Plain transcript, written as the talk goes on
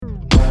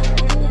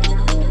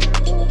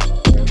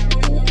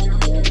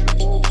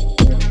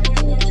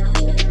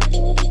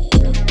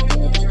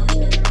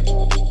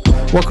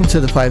Welcome to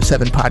the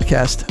 5-7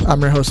 podcast.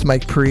 I'm your host,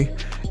 Mike Pre,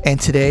 and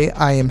today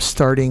I am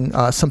starting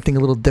something a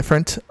little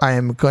different. I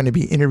am going to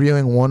be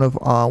interviewing one of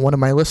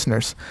my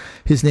listeners.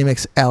 His name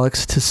is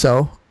Alex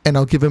Tissot, and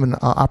I'll give him an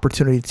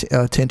opportunity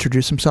to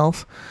introduce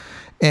himself.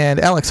 And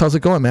Alex, how's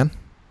it going, man?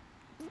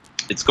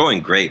 It's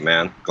going great,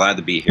 man. Glad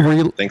to be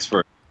here. Thanks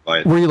for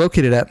inviting. Where are you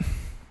located at?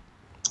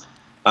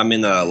 I'm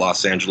in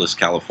Los Angeles,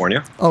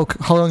 California. Oh,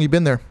 how long have you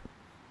been there?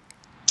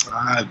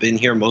 I've been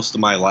here most of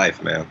my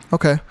life, man.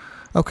 Okay.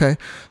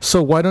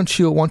 So why don't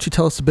you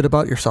tell us a bit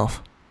about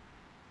yourself?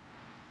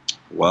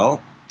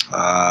 Well,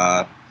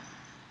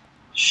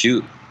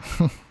 shoot.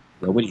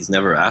 Nobody's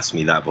never asked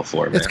me that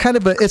before, man. It's kind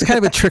of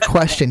a trick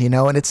question, you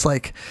know, and it's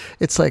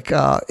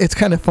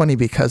kind of funny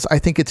because I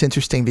think it's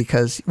interesting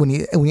because when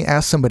you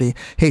ask somebody,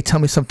 hey,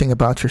 tell me something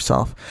about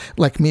yourself,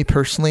 like me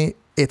personally,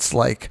 it's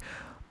like,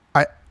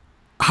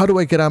 how do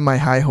I get on my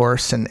high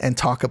horse and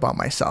talk about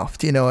myself?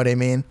 Do you know what I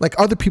mean? Like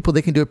other people,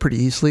 they can do it pretty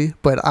easily,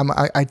 but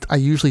I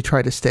usually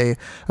try to stay,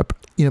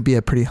 be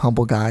a pretty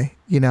humble guy,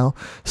 you know?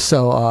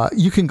 So,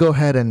 you can go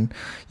ahead and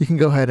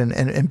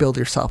build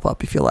yourself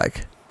up if you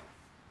like.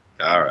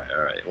 All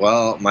right.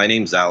 Well, my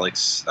name's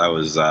Alex. I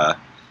was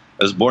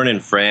born in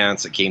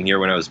France. I came here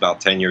when I was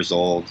about 10 years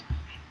old.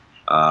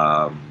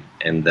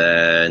 And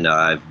then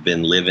I've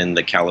been living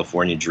the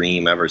California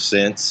dream ever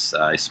since.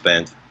 I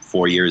spent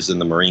 4 years in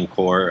the Marine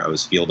Corps. I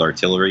was field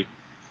artillery.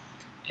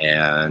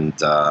 And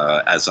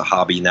as a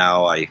hobby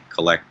now, I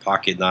collect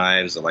pocket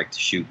knives. I like to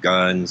shoot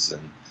guns.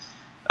 And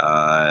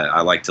I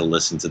like to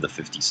listen to the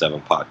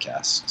 57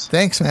 podcasts.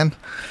 Thanks, man.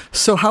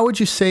 So how would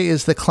you say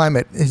is the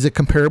climate? Is it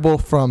comparable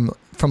from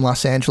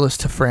Los Angeles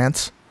to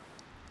France?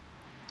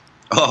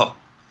 Oh,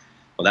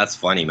 well, that's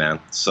funny, man.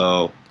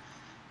 So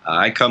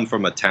I come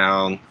from a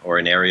town or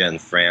an area in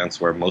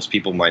France where most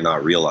people might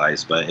not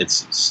realize, but it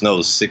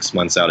snows 6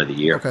 months out of the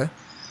year. Okay.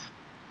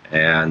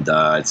 And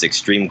it's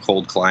extreme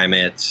cold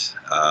climate,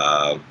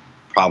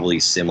 probably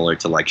similar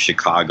to like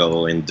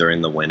Chicago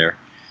during the winter,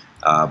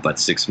 but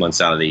 6 months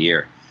out of the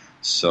year.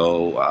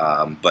 So,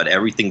 but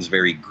everything's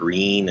very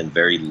green and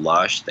very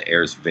lush. The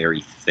air's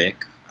very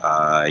thick,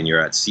 and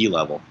you're at sea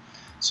level.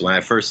 So when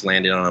I first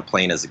landed on a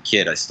plane as a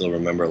kid, I still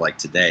remember like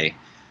today,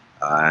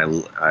 I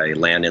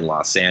land in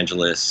Los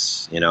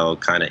Angeles,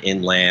 kind of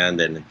inland,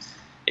 and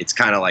it's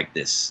kind of like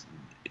this.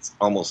 It's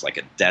almost like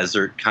a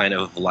desert kind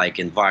of like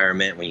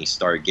environment when you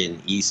start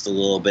getting east a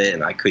little bit,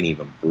 and I couldn't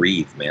even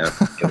breathe, man.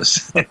 It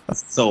was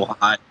so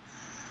hot.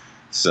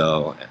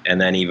 So, and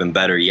then even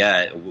better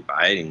yet,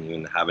 I didn't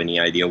even have any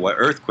idea what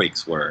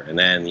earthquakes were. And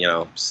then,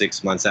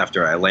 6 months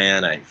after I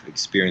land, I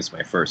experienced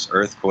my first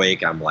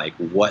earthquake. I'm like,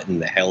 what in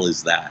the hell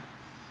is that?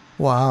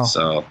 Wow.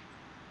 So,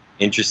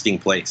 interesting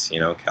place,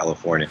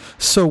 California.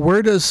 So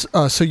where does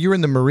so you were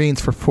in the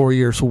Marines for 4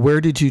 years. Where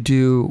do you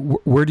do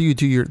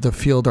the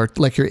field art,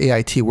 like your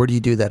AIT? Where do you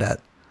do that at?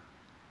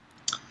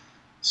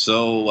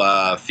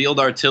 So field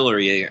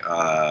artillery,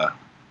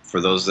 for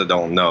those that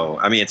don't know,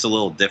 I mean, it's a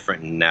little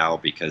different now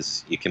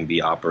because it can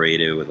be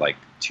operated with like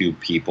two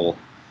people.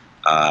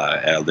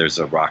 There's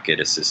a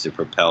rocket assisted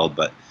propelled,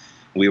 but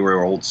we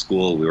were old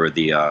school. We were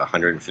the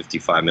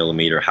 155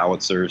 millimeter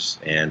howitzers,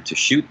 and to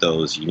shoot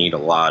those, you need a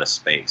lot of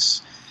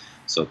space.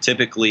 So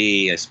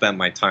typically, I spent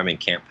my time in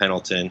Camp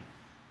Pendleton,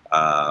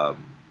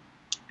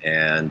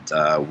 and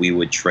we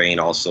would train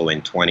also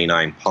in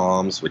 29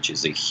 Palms, which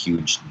is a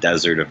huge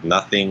desert of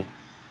nothing.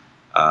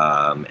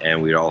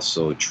 And we'd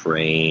also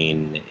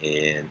train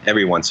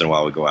every once in a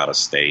while we'd go out of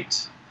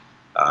state.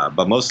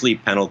 But mostly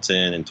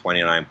Pendleton and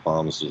 29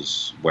 Palms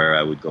was where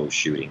I would go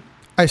shooting.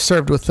 I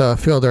served with a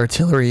field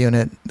artillery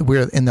unit. We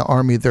were in the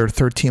Army. There were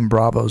 13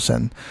 Bravos,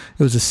 and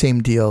it was the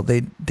same deal.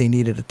 They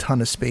needed a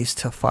ton of space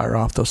to fire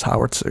off those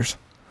howitzers.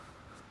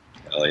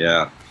 Hell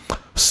yeah.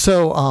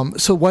 So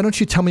why don't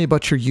you tell me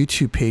about your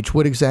YouTube page?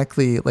 What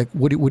exactly,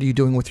 what are you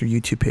doing with your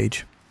YouTube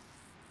page?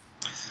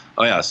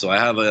 Oh yeah, so I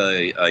have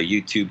a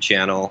YouTube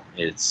channel.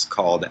 It's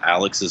called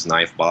Alex's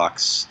Knife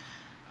Box.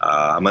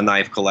 I'm a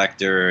knife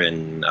collector,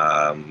 and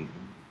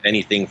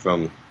anything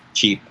from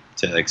cheap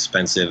to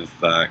expensive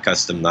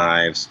custom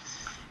knives.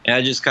 And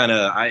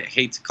I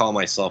hate to call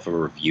myself a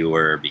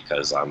reviewer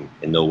because I'm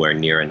nowhere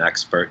near an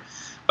expert,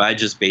 but I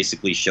just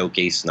basically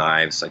showcase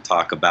knives. I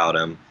talk about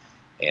them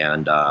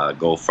and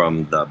go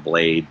from the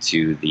blade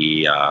to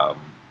the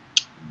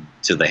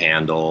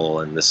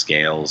handle and the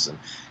scales, and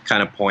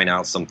kind of point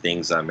out some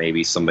things that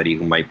maybe somebody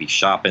who might be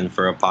shopping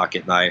for a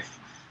pocket knife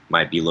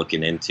might be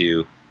looking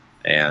into,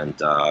 and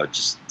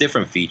just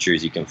different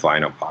features you can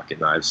find on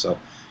pocket knives. So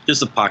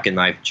just a pocket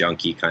knife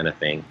junkie kind of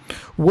thing.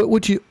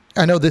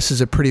 I know this is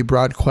a pretty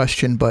broad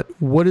question, but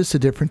what is the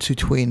difference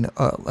between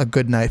a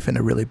good knife and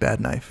a really bad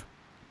knife?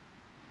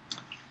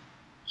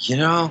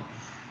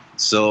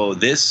 So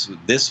this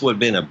would have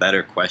been a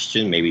better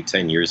question maybe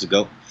 10 years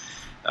ago.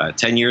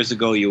 10 years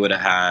ago, you would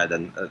have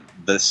had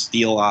the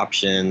steel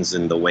options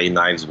and the way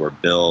knives were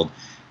built.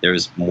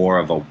 There's more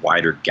of a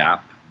wider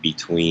gap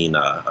between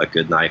a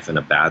good knife and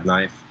a bad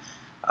knife.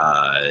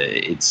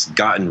 It's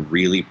gotten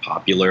really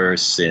popular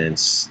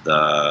since the,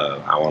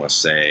 I want to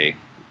say,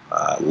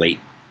 late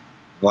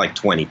like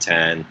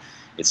 2010,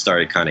 it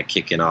started kind of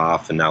kicking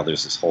off, and now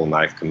there's this whole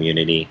knife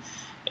community.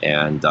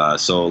 And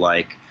so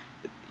like,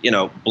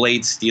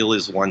 blade steel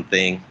is one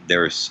thing.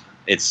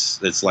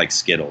 It's like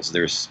Skittles.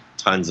 There's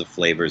tons of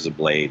flavors of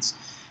blades.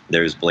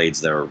 There's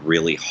blades that are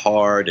really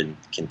hard and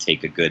can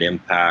take a good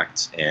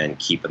impact and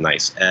keep a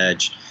nice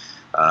edge.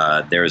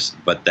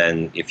 But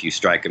then if you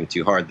strike them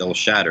too hard, they'll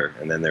shatter.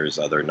 And then there's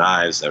other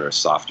knives that are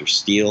softer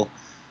steel,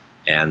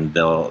 and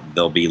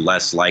they'll be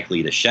less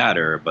likely to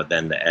shatter, but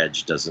then the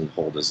edge doesn't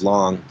hold as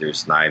long.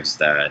 There's knives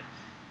that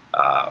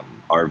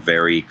are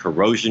very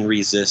corrosion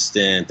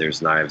resistant.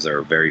 There's knives that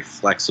are very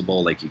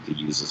flexible, like you could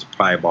use as a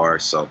pry bar.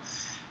 So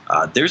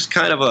there's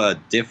kind of a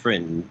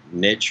different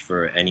niche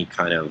for any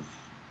kind of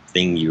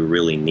thing you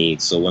really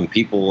need. So when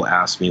people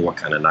ask me what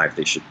kind of knife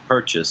they should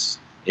purchase,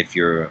 if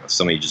you're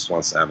somebody who just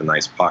wants to have a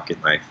nice pocket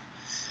knife,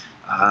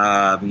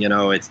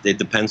 it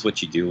depends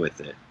what you do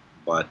with it.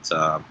 But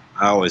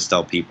I always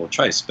tell people,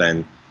 try to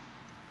spend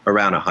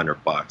around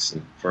 $100,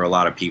 and for a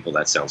lot of people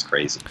that sounds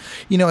crazy.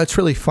 It's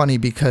really funny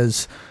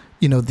because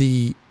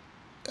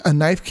a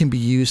knife can be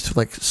used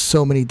like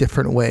so many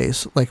different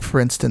ways. Like for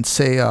instance,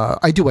 say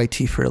I do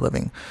IT for a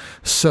living,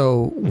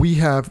 so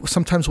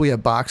sometimes we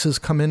have boxes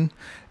come in,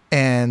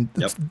 and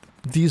Yep.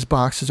 these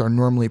boxes are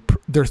normally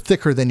they're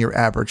thicker than your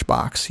average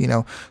box.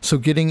 So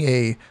getting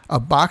a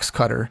box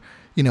cutter,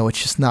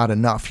 it's just not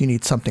enough. You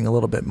need something a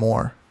little bit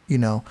more.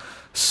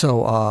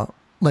 So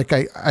like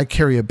I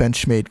carry a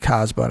Benchmade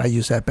Casbah, and I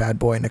use that bad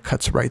boy, and it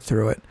cuts right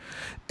through it.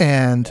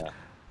 And Yeah.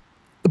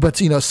 but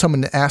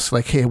someone asks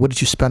like, "Hey, what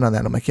did you spend on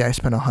that?" I'm like, "Yeah, I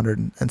spent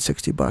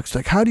 $160."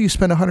 Like, how do you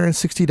spend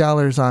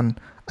 $160 on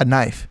a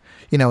knife?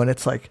 And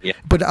it's like, Yeah.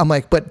 but I'm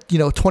like,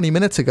 20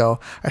 minutes ago,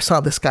 I saw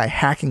this guy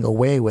hacking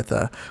away with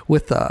a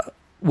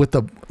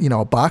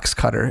a box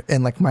cutter,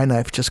 and like my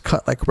knife just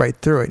cut like right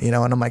through it, and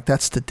I'm like,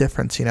 that's the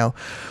difference,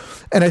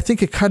 And I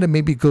think it kind of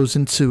maybe goes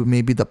into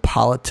maybe the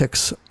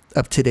politics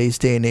of today's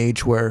day and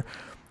age, where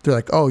they're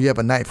like, oh, you have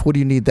a knife. What do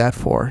you need that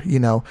for?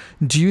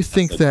 Do you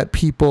think that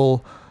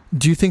people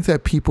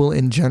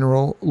in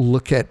general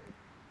look at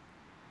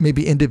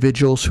maybe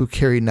individuals who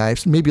carry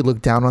knives, maybe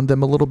look down on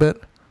them a little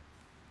bit?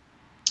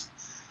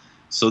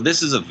 So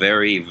this is a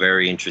very,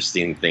 very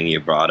interesting thing you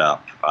brought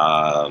up.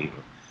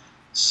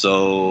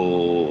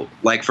 So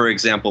like, for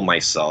example,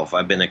 myself,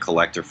 I've been a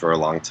collector for a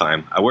long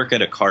time. I work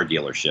at a car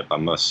dealership.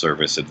 I'm a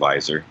service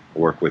advisor. I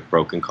work with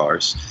broken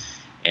cars.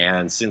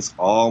 And since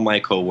all my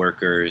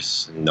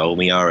coworkers know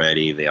me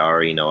already, they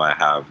already know I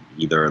have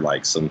either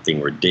like something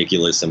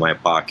ridiculous in my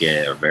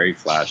pocket or very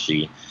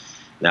flashy.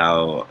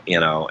 Now,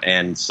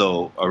 and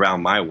so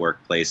around my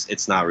workplace,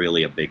 it's not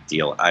really a big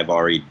deal. I've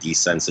already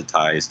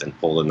desensitized and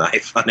pulled a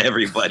knife on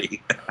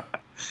everybody.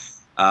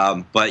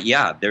 But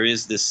yeah, there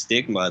is this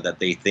stigma that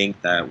they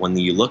think that when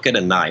you look at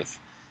a knife,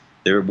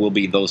 there will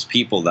be those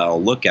people that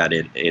will look at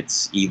it.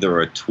 It's either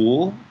a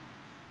tool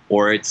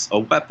or it's a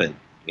weapon,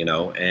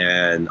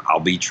 and I'll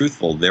be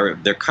truthful. They're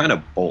kind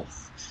of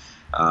both.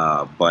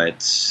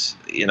 But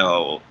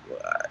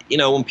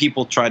when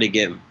people try to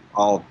get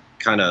all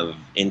kind of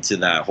into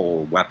that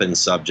whole weapon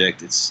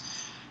subject, if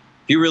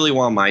you really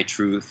want my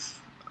truth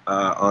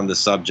on the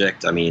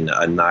subject, I mean,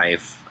 a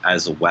knife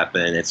as a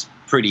weapon, it's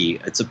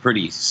a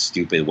pretty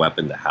stupid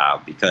weapon to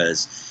have,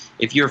 because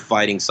if you're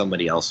fighting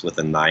somebody else with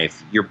a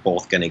knife, you're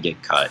both going to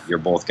get cut, you're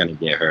both going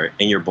to get hurt,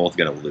 and you're both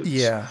going to lose.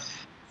 Yeah.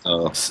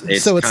 So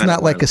it's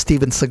not like a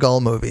Steven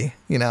Seagal movie,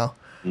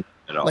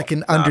 like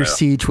in Under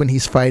Siege when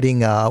he's fighting,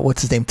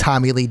 what's his name,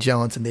 Tommy Lee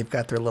Jones, and they've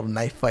got their little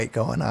knife fight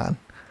going on.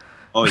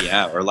 Oh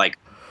yeah, or like,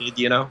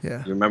 Yeah.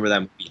 You remember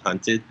that movie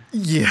Hunted?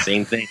 Yeah.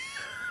 Same thing.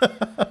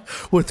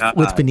 with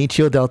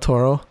Benicio del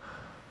Toro.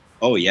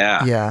 Oh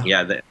yeah. Yeah.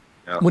 Yeah.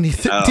 When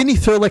didn't he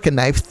throw like a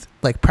knife,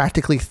 like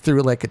practically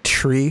through like a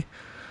tree?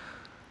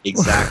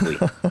 Exactly.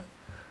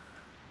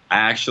 I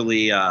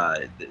actually,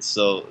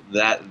 so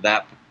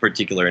that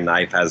particular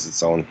knife has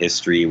its own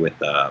history with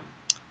a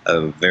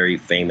very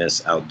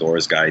famous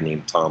outdoors guy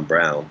named Tom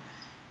Brown,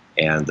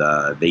 and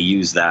they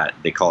use that.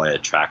 They call it a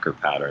tracker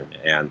pattern,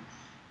 and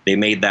they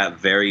made that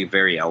very,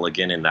 very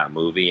elegant in that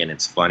movie. And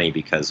it's funny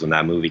because when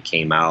that movie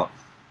came out,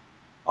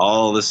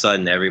 all of a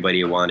sudden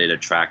everybody wanted a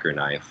tracker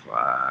knife.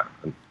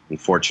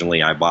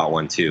 Unfortunately, I bought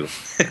one too.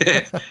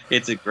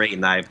 It's a great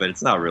knife, but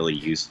it's not really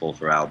useful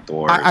for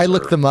outdoors. I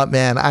looked them up,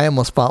 man. I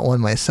almost bought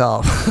one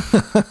myself.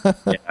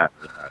 Yeah,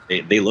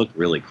 they look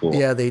really cool.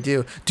 Yeah, they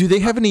do. Do they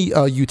have any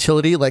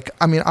utility? Like,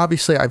 I mean,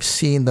 obviously, I've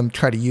seen them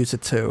try to use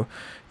it to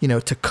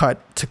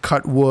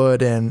cut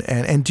wood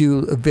and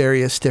do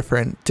various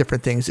different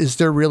things. Is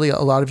there really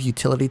a lot of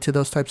utility to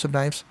those types of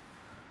knives?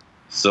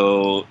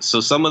 So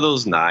some of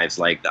those knives,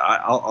 like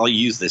I'll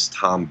use this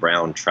Tom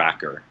Brown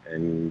tracker,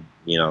 and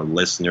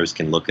listeners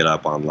can look it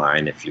up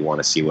online if you want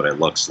to see what it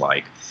looks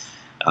like.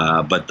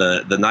 But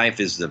the knife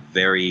is a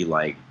very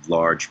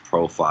large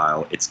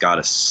profile. It's got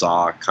a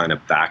saw kind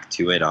of back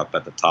to it up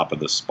at the top of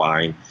the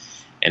spine,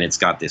 and it's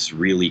got this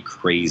really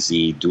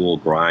crazy dual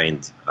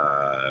grind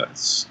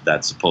that's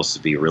supposed to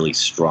be really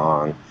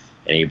strong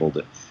and able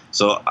to.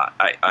 So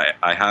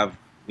I have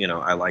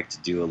I like to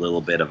do a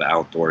little bit of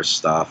outdoor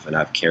stuff, and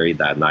I've carried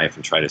that knife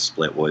and tried to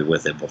split wood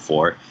with it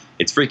before.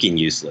 It's freaking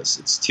useless.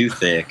 It's too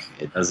thick.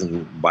 It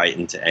doesn't bite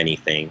into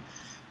anything.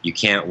 You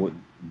can't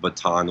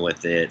baton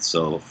with it.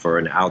 So for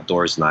an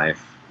outdoors knife,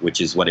 which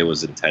is what it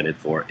was intended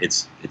for,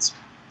 it's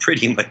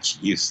pretty much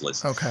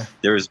useless. Okay.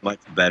 There's much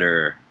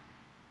better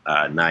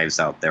knives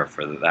out there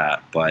for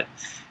that, but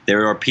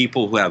there are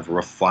people who have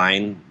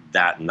refined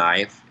that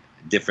knife,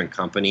 different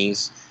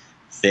companies,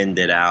 thinned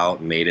it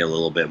out, made it a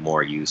little bit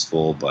more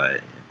useful,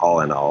 but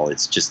all in all,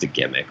 it's just a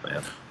gimmick,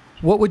 man.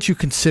 What would you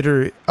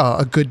consider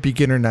a good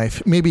beginner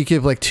knife? Maybe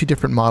give like 2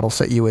 different models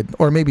that you would,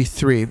 or maybe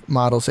 3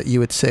 models that you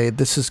would say,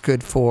 this is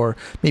good for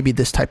maybe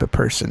this type of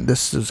person.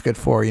 This is good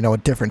for, a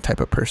different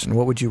type of person.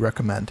 What would you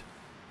recommend?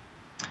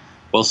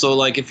 Well, so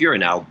like if you're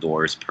an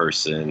outdoors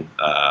person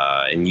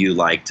and you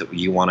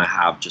want to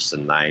have just a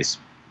nice,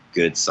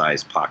 good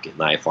sized pocket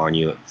knife on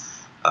you,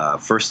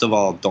 first of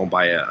all, don't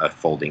buy a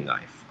folding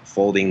knife. A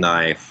folding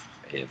knife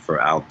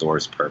for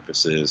outdoors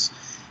purposes,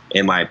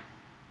 in my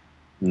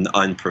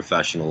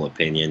unprofessional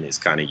opinion, is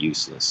kind of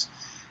useless.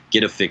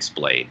 Get a fixed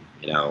blade.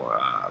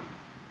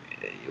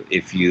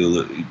 If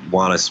you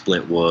want to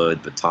split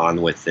wood,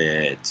 baton with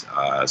it,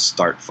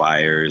 start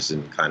fires,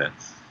 and kind of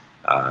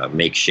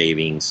make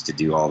shavings to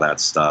do all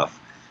that stuff.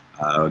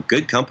 A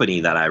good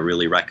company that I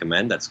really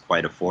recommend that's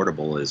quite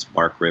affordable is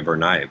Bark River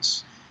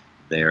Knives.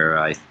 They're,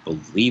 I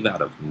believe,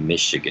 out of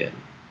Michigan.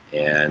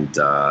 And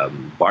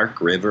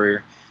Bark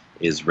River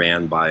is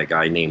ran by a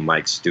guy named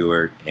Mike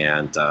Stewart,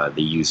 and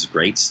they use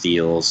great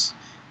steels.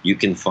 You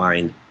can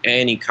find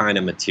any kind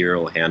of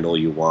material handle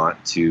you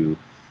want to,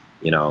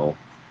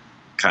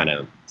 kind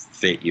of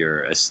fit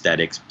your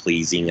aesthetics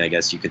pleasing, I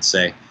guess you could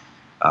say.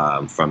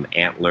 From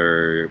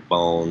antler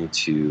bone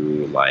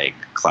to like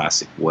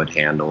classic wood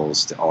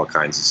handles to all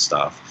kinds of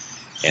stuff.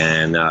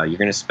 And you're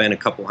going to spend a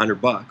couple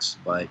 $100,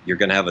 but you're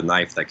going to have a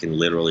knife that can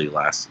literally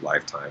last a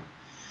lifetime.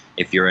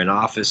 If you're in an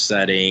office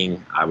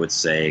setting, I would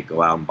say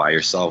go out and buy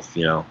yourself,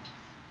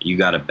 you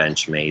got a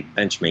Benchmade.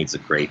 Benchmade's a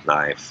great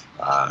knife.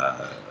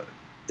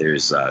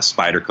 There's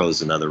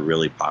Spyderco's another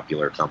really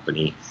popular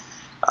company.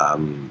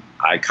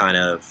 I kind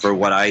of, for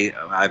what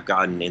I've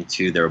gotten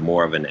into, they're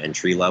more of an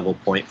entry level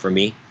point for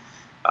me.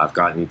 I've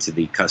gotten to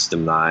the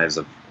custom knives.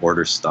 I've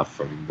ordered stuff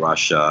from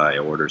Russia. I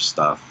order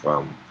stuff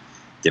from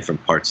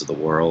different parts of the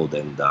world,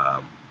 and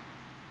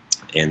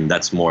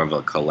that's more of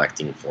a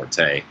collecting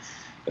forte.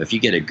 But if you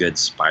get a good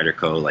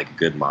Spyderco, like a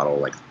good model,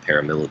 like the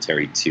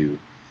Paramilitary 2,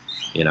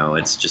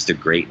 it's just a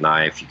great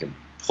knife. You can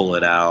pull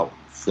it out,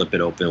 flip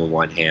it open with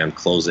one hand,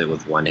 close it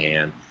with one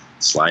hand,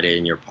 slide it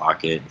in your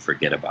pocket, and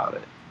forget about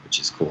it, which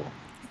is cool.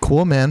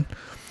 Cool, man.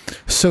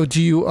 So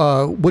do you,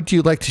 what do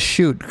you like to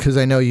shoot? Because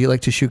I know you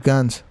like to shoot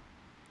guns.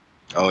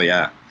 Oh,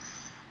 yeah.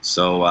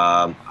 So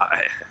I'm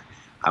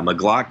a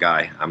Glock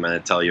guy. I'm going to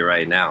tell you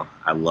right now.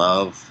 I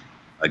love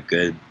a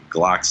good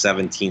Glock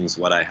 17 is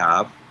what I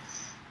have.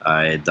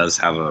 It does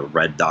have a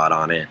red dot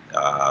on it.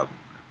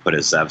 Put a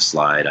Zev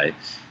slide.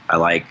 I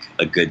like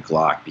a good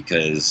Glock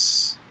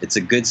because it's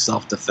a good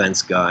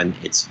self-defense gun.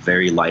 It's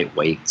very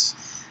lightweight.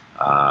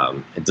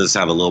 It does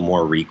have a little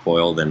more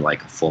recoil than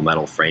like a full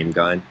metal frame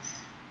gun.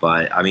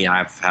 But I mean,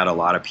 I've had a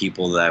lot of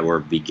people that were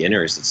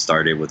beginners that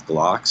started with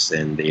Glocks,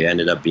 and they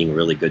ended up being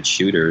really good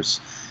shooters.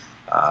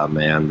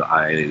 And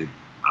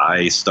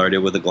I started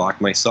with a Glock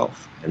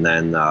myself, and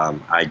then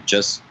I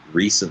just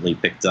recently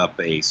picked up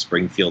a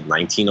Springfield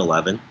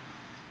 1911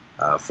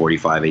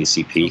 45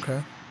 ACP.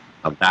 Okay.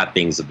 That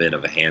thing's a bit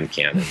of a hand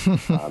cannon.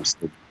 I'm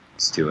still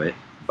used to it,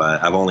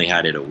 but I've only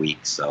had it a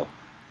week, so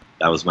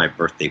that was my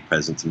birthday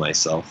present to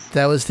myself.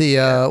 That was the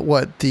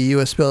the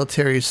U.S.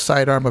 military's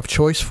sidearm of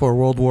choice for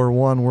World War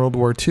I, World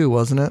War II,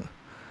 wasn't it?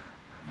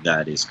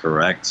 That is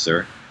correct,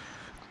 sir.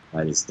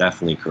 That is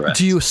definitely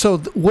correct.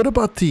 What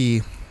about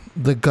the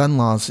gun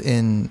laws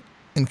in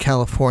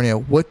California?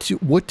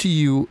 Do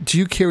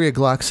you carry a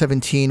Glock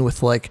 17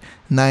 with like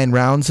 9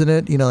 rounds in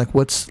it?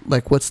 What's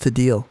the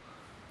deal?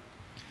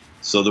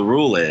 So the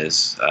rule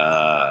is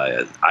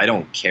I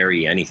don't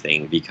carry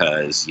anything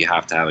because you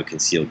have to have a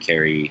concealed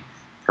carry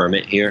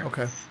permit here.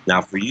 Okay.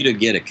 Now, for you to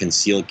get a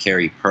concealed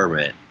carry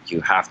permit,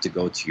 you have to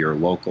go to your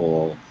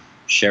local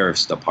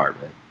sheriff's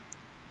department,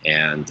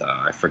 and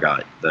I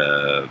forgot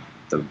the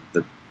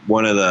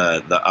one of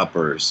the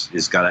uppers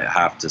is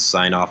have to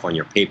sign off on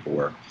your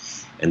paperwork,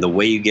 and the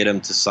way you get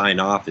them to sign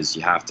off is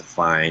you have to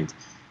find.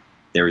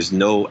 There is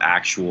no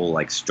actual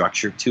like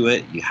structure to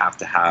it. You have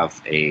to have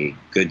a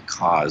good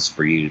cause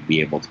for you to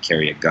be able to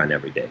carry a gun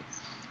every day.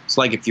 It's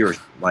like if you're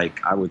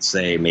like, I would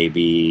say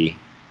maybe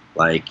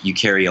like you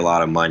carry a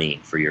lot of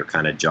money for your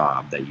kind of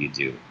job that you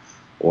do,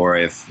 or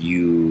if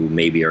you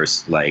maybe are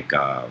like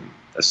a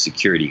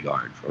security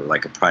guard or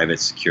like a private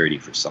security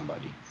for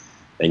somebody,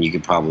 then you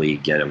could probably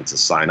get them to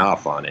sign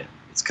off on it.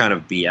 It's kind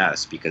of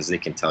BS because they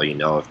can tell you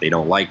no if they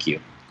don't like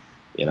you,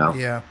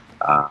 Yeah.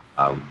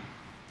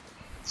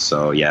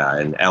 So yeah,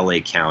 in LA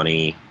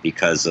County,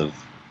 because of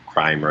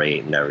crime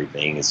rate and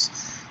everything,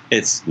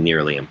 it's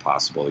nearly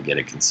impossible to get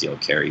a concealed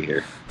carry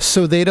here.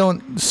 So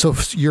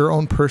for your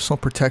own personal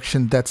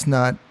protection, that's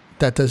not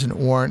that doesn't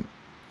warrant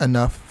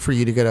enough for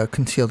you to get a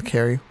concealed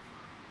carry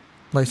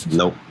license?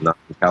 Nope, not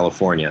in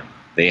California.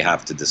 They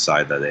have to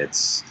decide that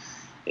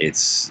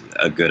it's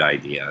a good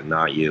idea,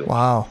 not you.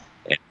 Wow.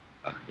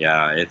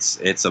 Yeah,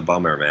 it's a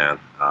bummer, man.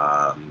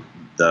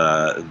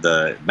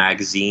 The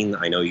magazine,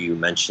 I know you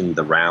mentioned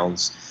the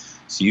rounds,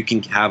 so you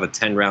can have a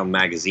 10-round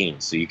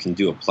magazine, so you can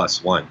do a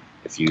 +1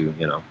 if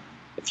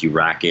you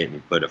rack it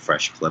and put a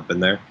fresh clip in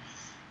there.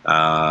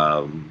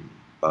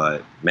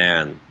 But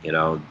man,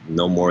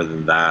 no more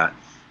than that.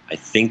 I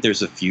think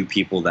there's a few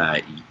people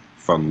that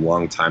from a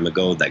long time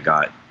ago that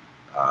got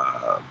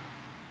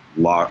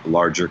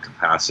larger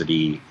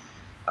capacity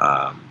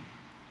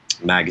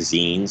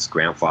magazines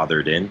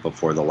grandfathered in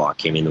before the law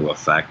came into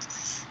effect.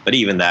 But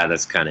even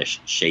that's kind of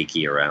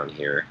shaky around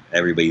here.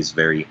 Everybody's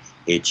very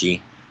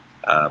itchy.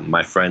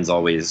 My friends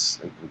always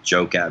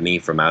joke at me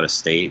from out of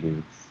state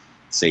and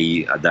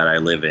say that I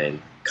live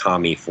in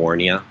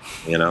California.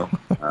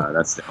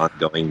 That's the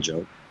ongoing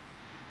joke.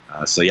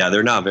 So yeah,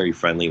 they're not very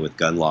friendly with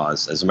gun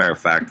laws. As a matter of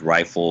fact,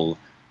 rifle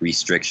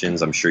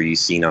restrictions, I'm sure you've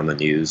seen on the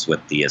news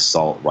with the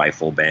assault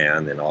rifle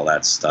ban and all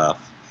that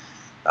stuff.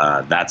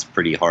 That's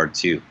pretty hard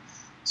too.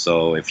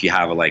 So if you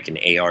have like an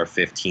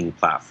AR-15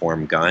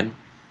 platform gun,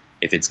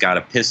 if it's got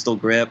a pistol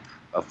grip,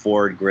 a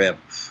forward grip,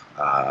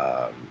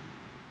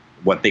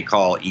 what they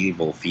call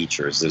evil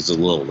features, there's a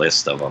little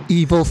list of them.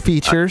 Evil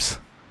features?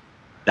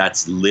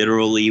 That's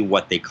literally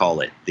what they call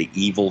it, the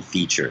evil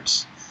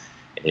features.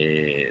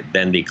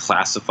 Then they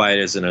classify it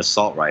as an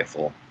assault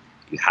rifle.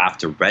 You have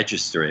to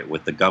register it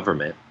with the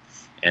government.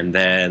 And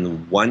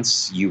then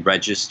once you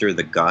register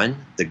the gun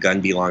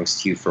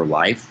belongs to you for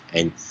life,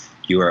 and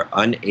you are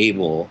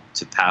unable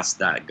to pass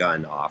that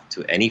gun off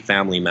to any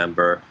family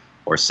member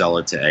or sell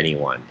it to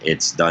anyone.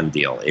 It's done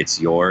deal. It's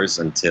yours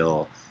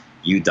until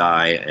you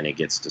die and it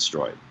gets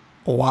destroyed.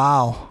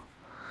 Wow.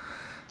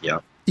 Yeah.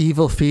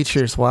 Evil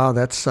features. Wow,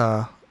 that's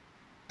I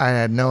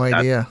had no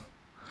idea.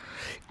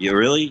 You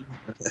really?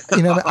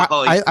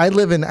 I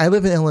live in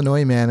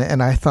Illinois, man,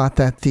 and I thought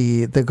that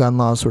the gun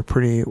laws were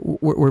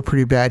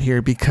pretty bad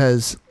here,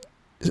 because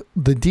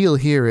the deal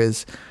here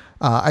is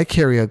I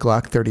carry a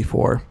Glock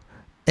 34,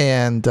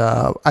 and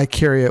I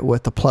carry it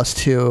with a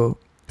 +2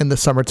 in the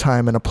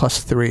summertime and a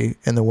 +3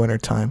 in the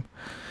wintertime.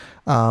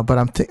 But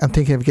I'm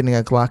thinking of getting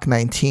a Glock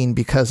 19,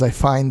 because I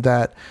find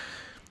that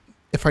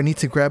if I need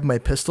to grab my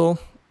pistol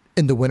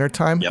in the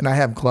wintertime, and I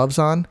have gloves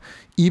on,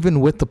 even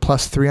with the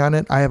 +3 on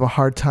it, I have a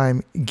hard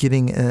time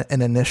getting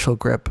an initial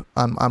grip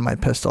on my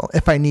pistol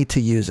if I need to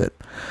use it.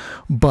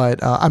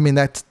 But I mean,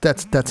 that's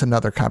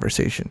another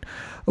conversation.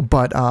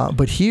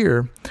 But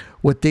here,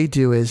 what they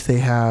do is they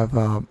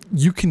have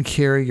you can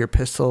carry your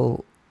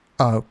pistol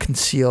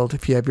concealed,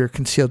 if you have your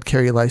concealed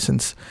carry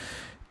license,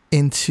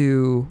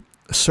 into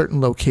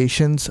certain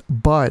locations.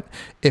 But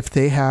if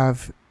they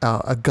have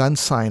a gun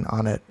sign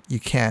on it, you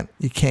can't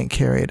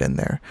carry it in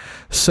there.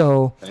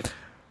 So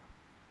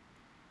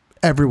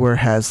everywhere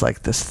has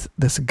like this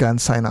gun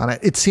sign on it.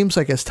 It seems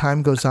like as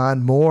time goes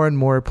on, more and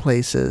more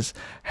places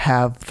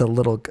have the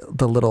little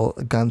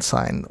gun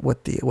sign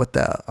with the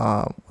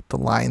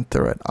line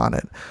through it on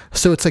it.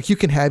 So it's like you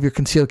can have your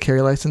concealed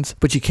carry license,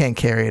 but you can't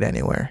carry it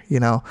anywhere,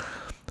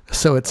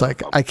 So it's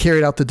like I carry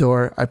it out the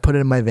door, I put it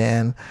in my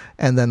van,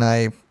 and then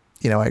I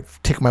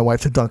take my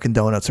wife to Dunkin'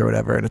 Donuts or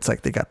whatever, and it's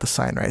like they got the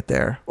sign right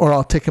there. Or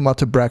I'll take him out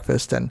to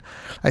breakfast, and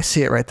I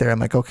see it right there. I'm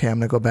like, okay, I'm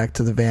gonna go back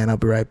to the van. I'll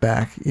be right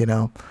back.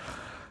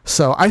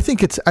 So I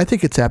think it's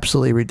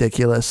absolutely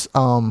ridiculous.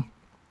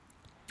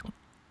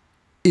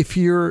 If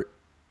you're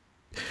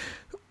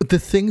the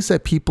things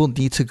that people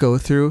need to go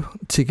through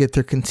to get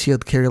their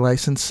concealed carry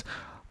license,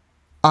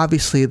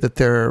 obviously that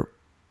there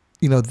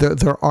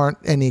aren't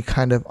any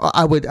kind of,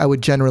 I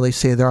would generally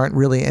say there aren't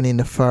really any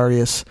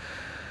nefarious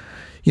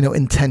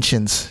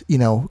intentions,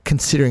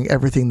 considering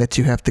everything that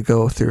you have to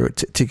go through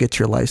to get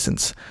your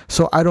license.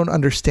 So I don't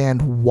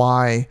understand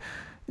why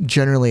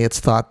generally it's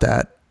thought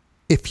that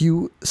if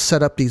you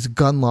set up these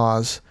gun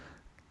laws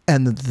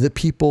and the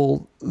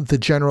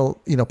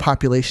general,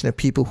 population of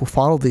people who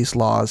follow these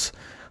laws,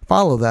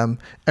 follow them,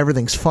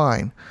 everything's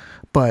fine.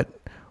 But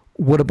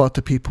what about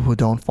the people who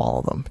don't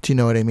follow them? Do you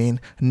know what I mean?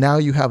 Now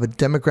you have a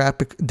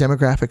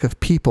demographic of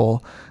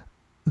people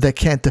that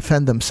can't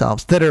defend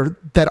themselves, that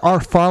are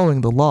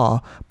following the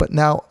law, but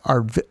now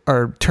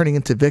are turning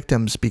into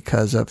victims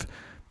because of,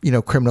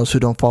 criminals who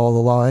don't follow the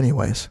law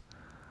anyways.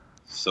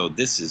 So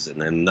this is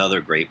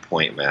another great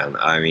point, man.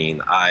 I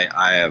mean,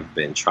 I have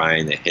been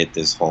trying to hit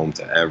this home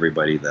to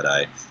everybody that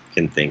I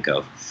can think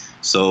of.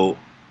 So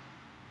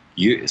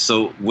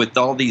with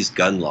all these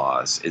gun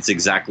laws, it's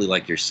exactly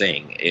like you're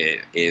saying.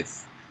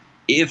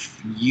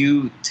 If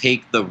you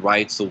take the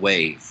rights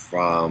away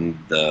from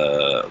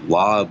the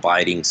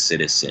law-abiding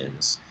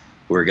citizens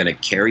who are going to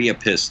carry a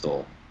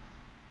pistol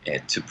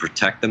and to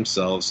protect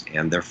themselves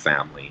and their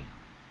family,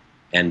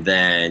 and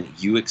then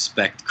you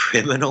expect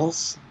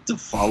criminals to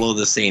follow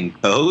the same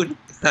code?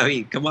 I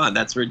mean, come on,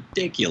 that's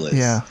ridiculous.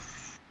 Yeah.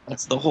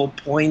 That's the whole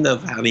point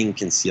of having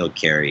concealed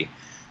carry.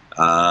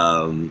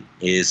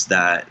 Is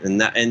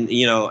and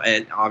you know,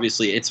 and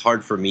obviously it's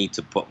hard for me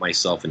to put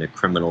myself in a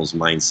criminal's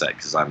mindset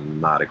because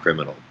I'm not a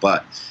criminal.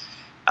 But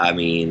I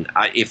mean,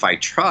 if I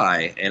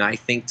try and I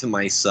think to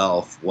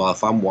myself, well,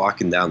 if I'm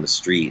walking down the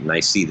street and I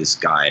see this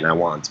guy and I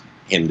want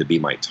him to be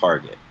my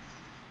target,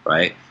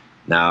 right?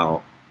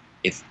 Now,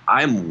 if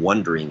I'm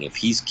wondering if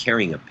he's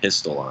carrying a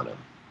pistol on him,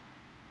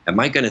 am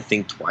I going to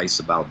think twice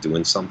about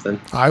doing something?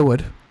 I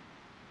would.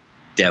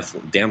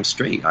 Damn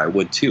straight, I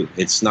would too.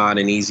 It's not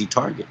an easy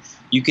target.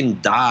 You can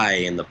die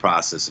in the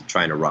process of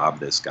trying to rob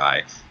this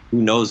guy.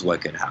 Who knows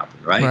what could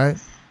happen, right? Right.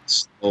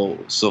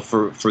 So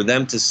for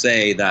them to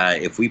say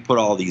that if we put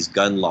all these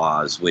gun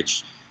laws,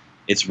 which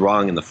it's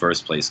wrong in the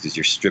first place because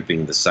you're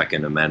stripping the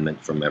Second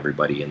Amendment from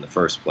everybody in the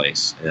first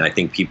place. And I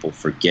think people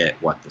forget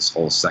what this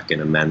whole Second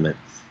Amendment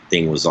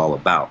thing was all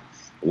about.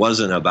 It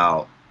wasn't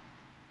about,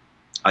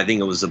 I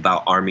think it was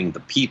about arming the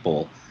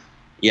people.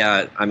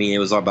 Yeah, I mean, it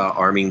was about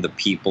arming the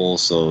people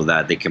so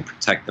that they can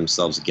protect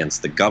themselves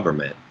against the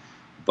government.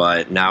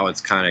 But now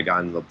it's kind of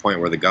gotten to the point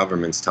where the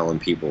government's telling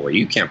people, well,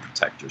 you can't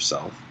protect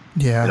yourself.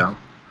 Yeah. You know?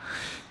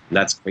 And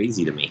that's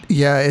crazy to me.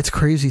 Yeah, it's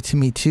crazy to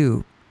me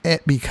too,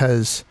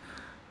 because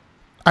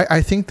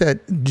I think that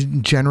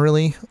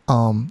generally,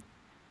 have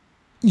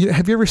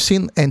you ever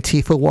seen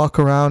Antifa walk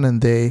around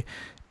and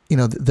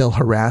they'll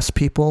harass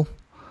people?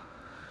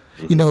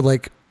 You know,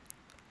 like,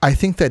 I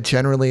think that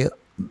generally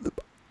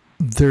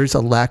there's a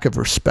lack of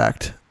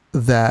respect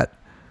that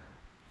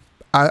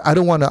I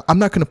don't want to, I'm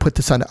not going to put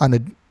this on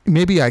a,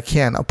 maybe I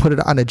can, I'll put it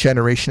on a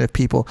generation of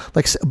people.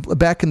 Like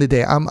back in the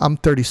day, I'm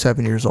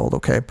 37 years old.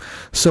 Okay.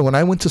 So when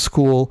I went to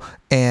school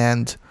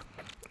and,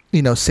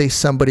 say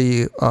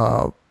somebody,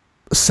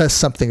 says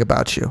something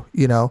about you,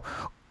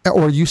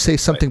 or you say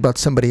something about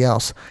somebody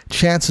else,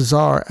 chances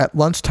are at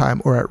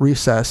lunchtime or at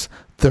recess,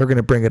 they're going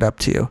to bring it up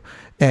to you.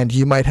 And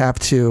you might have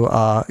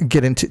to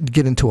get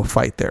into a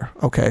fight there.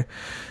 Okay.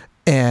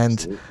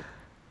 And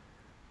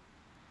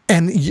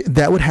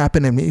that would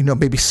happen, and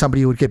maybe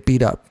somebody would get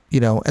beat up,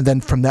 and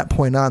then from that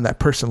point on, that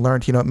person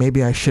learned,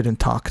 maybe I shouldn't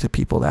talk to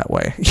people that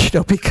way,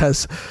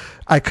 because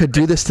I could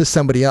do this to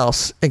somebody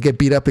else and get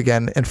beat up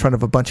again in front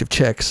of a bunch of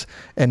chicks,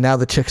 and now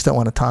the chicks don't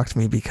want to talk to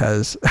me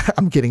because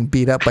I'm getting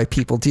beat up by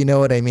people. Do you know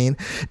what I mean?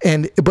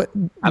 But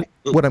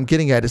what I'm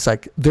getting at is,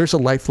 like, there's a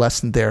life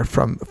lesson there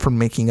from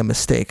making a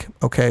mistake.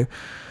 Okay.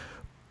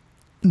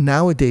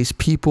 Nowadays,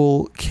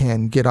 people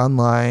can get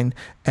online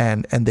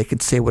and they can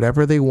say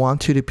whatever they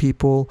want to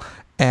people,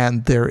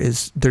 and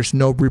there's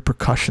no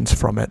repercussions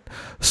from it.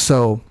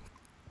 So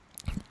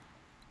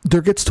there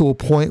gets to a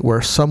point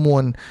where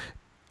someone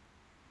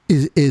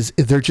is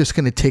they're just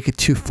going to take it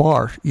too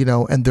far,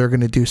 and they're going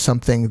to do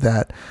something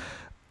that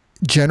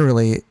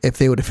generally, if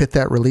they would have hit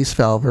that release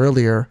valve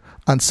earlier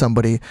on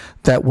somebody,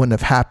 that wouldn't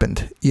have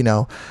happened,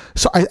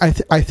 So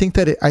I think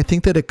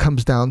that it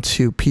comes down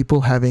to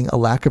people having a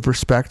lack of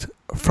respect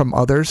from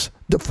others,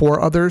 for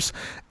others,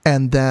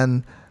 and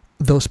then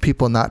those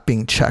people not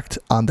being checked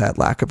on that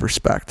lack of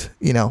respect,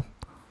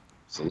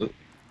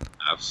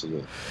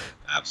 Absolutely.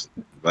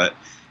 But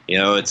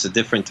it's a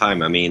different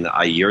time. I mean,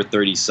 you're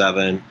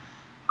 37.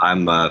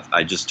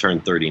 I just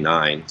turned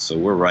 39, so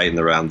we're right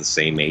around the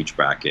same age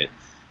bracket.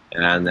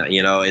 And,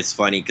 it's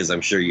funny because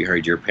I'm sure you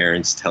heard your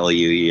parents tell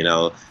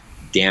you,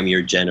 damn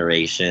your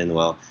generation.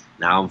 Well,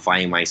 now I'm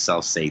finding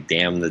myself say,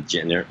 damn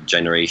the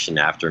generation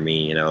after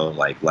me,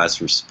 like less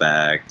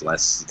respect,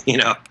 less,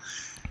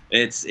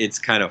 it's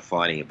kind of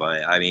funny.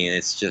 But, I mean,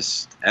 it's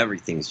just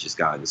everything's just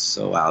gotten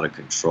so out of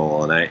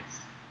control. And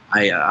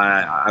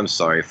I'm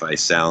sorry if I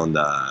sound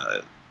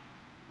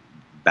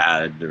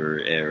bad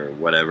or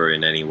whatever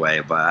in any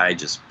way, but I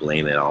just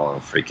blame it all on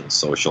freaking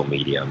social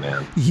media,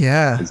 man.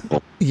 Yeah.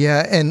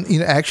 Yeah. And,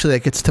 actually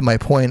that gets to my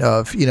point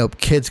of,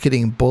 kids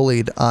getting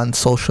bullied on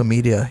social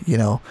media,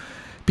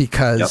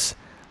 because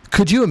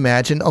could you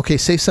imagine, okay,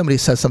 say somebody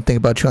says something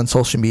about you on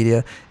social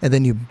media and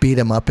then you beat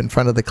them up in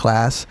front of the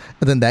class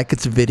and then that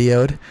gets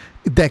videoed.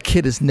 That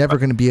kid is never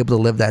going to be able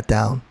to live that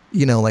down,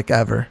 like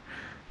ever.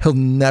 He'll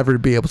never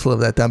be able to live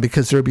that down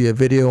because there'll be a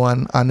video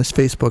on his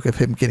Facebook of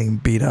him getting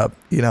beat up,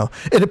 and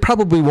it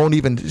probably won't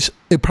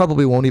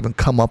even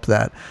come up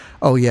that,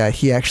 oh yeah,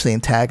 he actually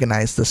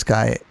antagonized this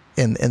guy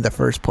in the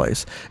first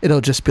place.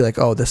 It'll just be like,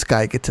 oh, this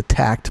guy gets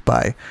attacked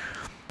by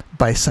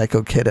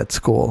psycho kid at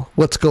school.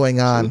 What's going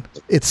on?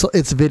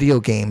 It's video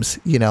games,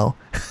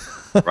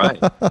 Right.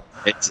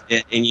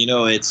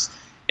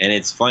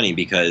 It's funny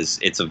because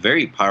it's a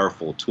very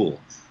powerful tool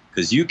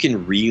because you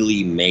can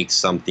really make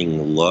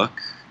something look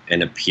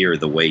and appear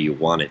the way you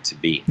want it to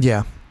be.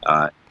 Yeah.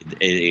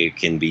 It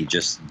can be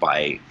just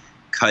by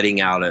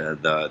cutting out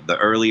the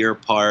earlier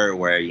part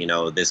where,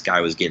 this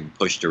guy was getting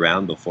pushed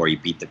around before he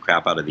beat the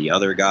crap out of the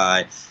other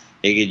guy.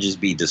 It could just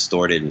be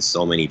distorted in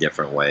so many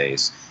different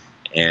ways.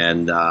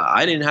 And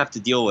I didn't have to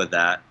deal with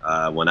that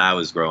when I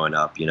was growing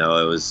up. It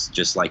was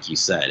just like you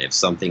said. If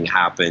something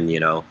happened,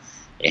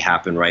 it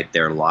happened right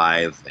there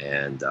live.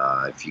 And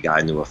if you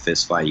got into a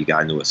fist fight, you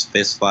got into a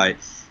fist fight.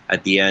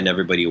 At the end,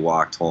 everybody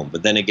walked home.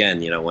 But then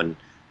again, when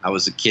I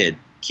was a kid,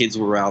 kids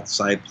were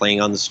outside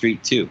playing on the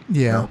street too.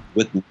 Yeah.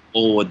 With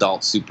full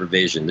adult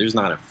supervision. There's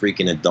not a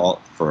freaking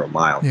adult for a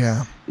mile.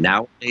 Yeah.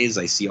 Nowadays,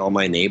 I see all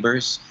my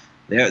neighbors.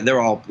 They're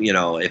all,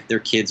 if their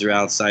kids are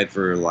outside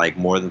for like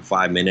more than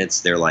 5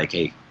 minutes, they're like,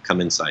 "Hey, come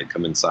inside,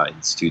 come inside.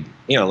 It's too,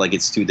 like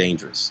it's too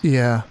dangerous."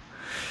 Yeah.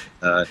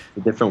 It's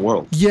a different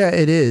world. Yeah,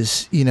 it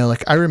is.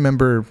 Like I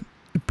remember,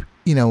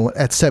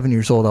 at 7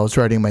 years old, I was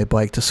riding my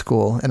bike to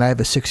school, and I have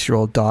a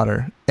 6-year-old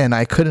daughter, and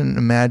I couldn't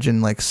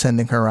imagine like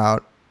sending her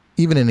out,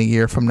 even in a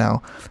year from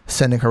now,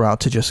 sending her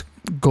out to just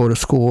go to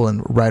school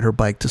and ride her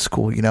bike to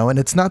school. And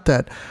it's not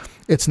that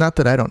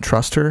I don't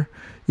trust her,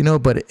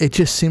 but it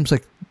just seems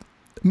like,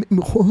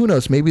 who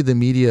knows, maybe the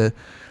media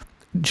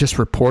just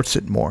reports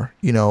it more,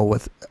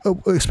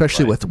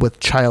 especially Right. with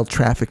child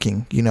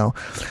trafficking,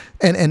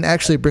 and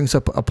actually brings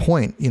up a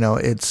point,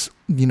 it's,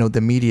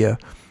 the media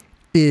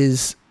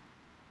is,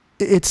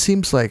 it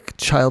seems like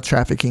child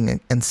trafficking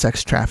and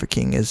sex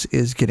trafficking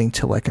is getting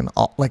to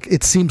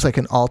it seems like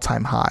an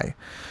all-time high,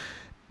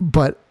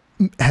 but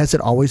has it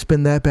always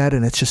been that bad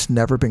and it's just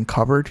never been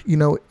covered?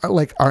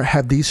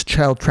 Have these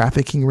child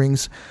trafficking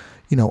rings,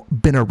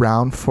 been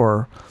around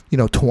for,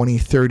 20,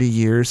 30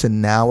 years,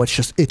 and now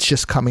it's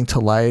just coming to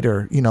light?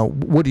 Or,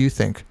 what do you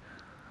think?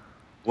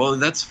 Well,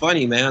 that's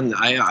funny, man.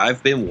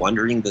 I've been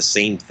wondering the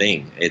same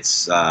thing.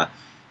 It's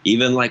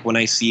even like when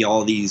I see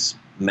all these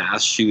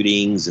mass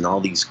shootings and all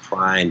these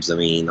crimes, I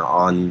mean,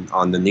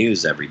 on the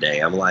news every day,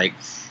 I'm like,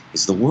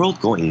 is the world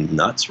going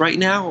nuts right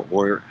now,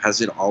 or has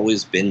it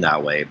always been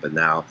that way? But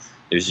now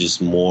there's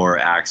just more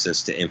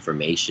access to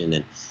information,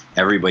 and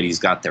everybody's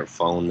got their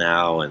phone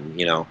now,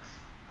 and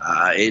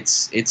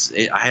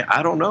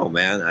I don't know,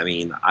 man. I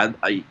mean,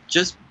 I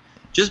just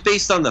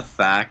based on the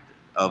fact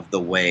of the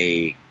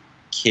way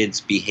kids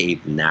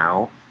behave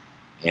now,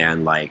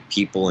 and like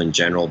people in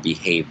general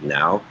behave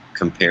now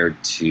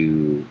compared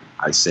to,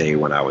 I say,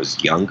 when I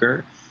was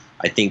younger.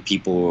 I think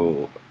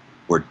people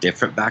were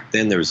different back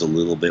then. There was a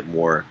little bit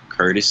more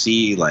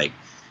courtesy. Like,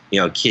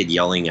 a kid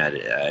yelling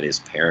at his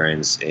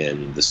parents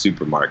in the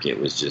supermarket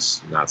was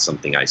just not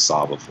something I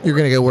saw before. You're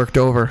gonna get worked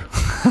over.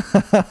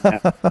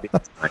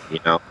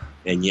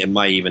 And it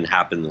might even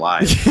happen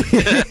live.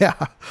 Yeah.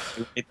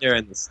 Right there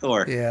in the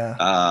store.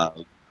 Yeah.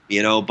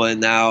 But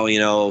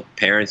now,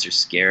 parents are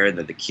scared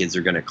that the kids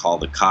are going to call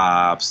the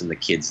cops, and the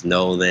kids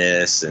know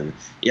this. And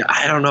yeah,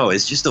 I don't know.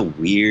 It's just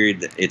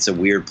it's a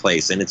weird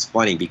place. And it's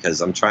funny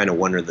because I'm trying to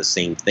wonder the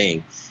same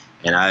thing.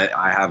 And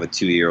I have a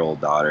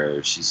 2-year-old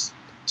daughter. She's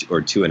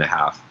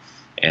 2.5.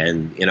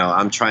 And,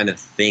 I'm trying to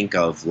think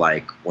of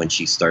like when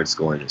she starts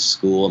going to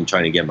school. I'm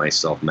trying to get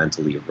myself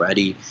mentally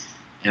ready.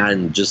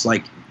 And just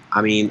like,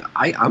 I mean,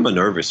 I'm a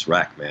nervous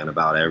wreck, man,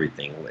 about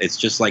everything. It's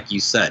just like you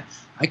said.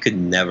 I could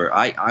never.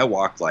 I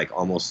walked like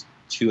almost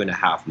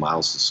 2.5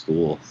 miles to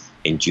school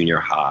in junior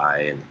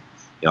high, and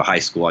high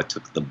school. I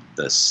took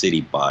the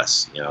city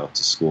bus, to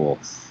school,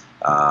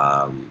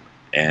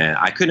 and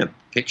I couldn't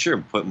picture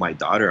putting my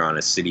daughter on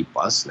a city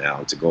bus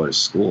now to go to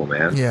school,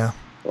 man. Yeah.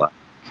 Like,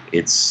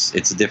 it's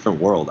a different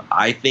world.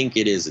 I think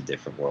it is a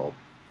different world.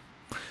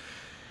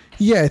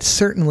 Yeah, it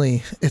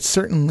certainly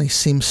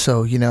seems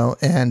so,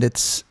 and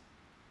it's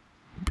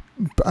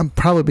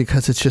probably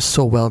because it's just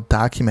so well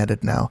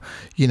documented now.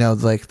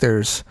 Like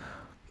there's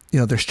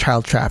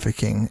child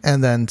trafficking,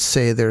 and then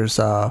say there's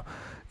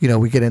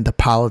we get into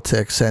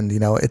politics, and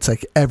it's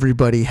like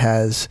everybody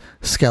has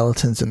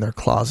skeletons in their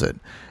closet,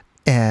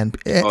 and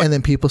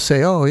then people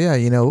say, oh yeah,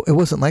 it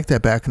wasn't like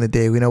that back in the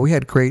day. We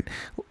had great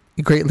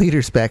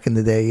leaders back in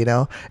the day,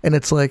 and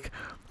it's like,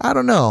 I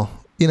don't know,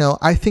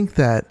 I think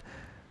that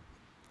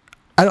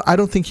I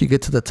don't think you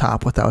get to the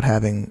top without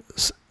having,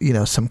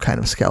 some kind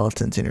of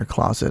skeletons in your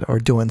closet or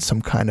doing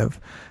some kind of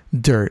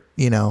dirt,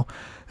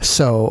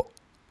 So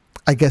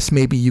I guess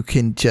maybe you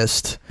can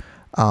just,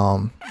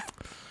 They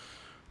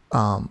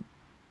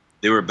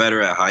were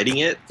better at hiding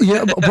it.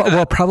 yeah,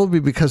 well, probably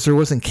because there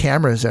wasn't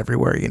cameras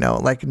everywhere,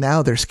 like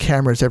now there's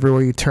cameras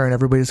everywhere you turn.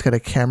 Everybody's got a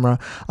camera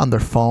on their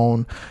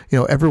phone,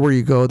 everywhere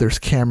you go, there's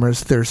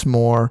cameras. There's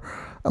more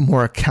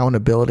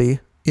accountability.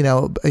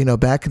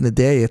 Back in the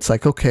day, it's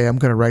like, okay, I'm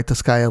going to write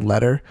this guy a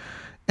letter,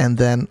 and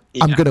then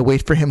I'm going to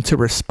wait for him to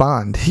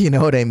respond. You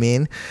know what I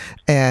mean?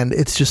 And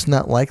it's just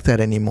not like that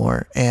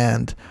anymore.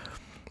 And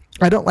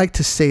I don't like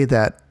to say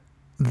that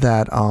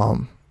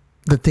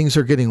things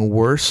are getting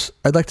worse.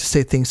 I'd like to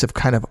say things have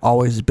kind of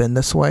always been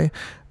this way,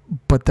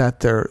 but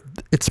that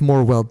it's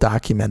more well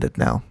documented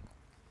now.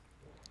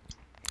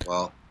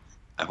 Well,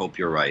 I hope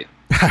you're right.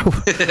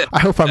 I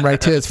hope I'm right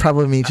too. It's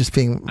probably me just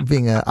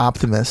being an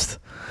optimist.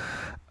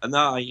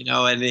 No,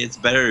 and it's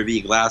better to be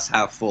glass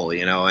half full,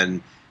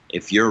 and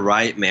if you're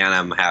right, man,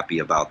 I'm happy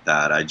about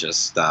that. I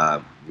just,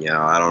 I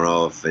don't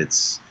know if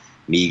it's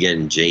me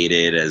getting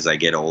jaded as I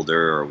get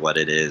older or what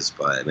it is,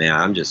 but man,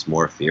 I'm just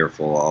more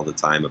fearful all the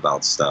time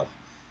about stuff.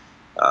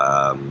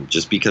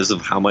 Just because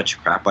of how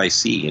much crap I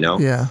see,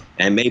 Yeah.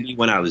 And maybe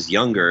when I was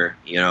younger,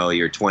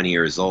 you're 20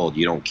 years old,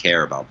 you don't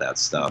care about that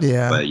stuff.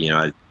 Yeah. But, as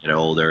you get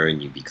older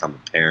and you become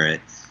a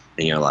parent,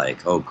 and you're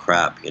like, oh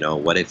crap,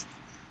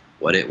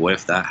 what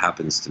if that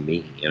happens to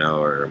me,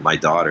 or my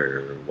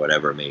daughter, or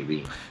whatever it may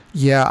be.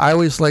 Yeah, I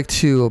always like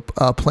to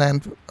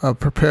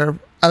prepare.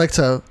 I like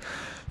to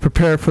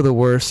prepare for the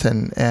worst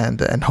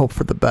and hope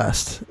for the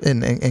best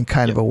in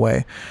kind of a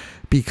way,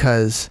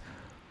 because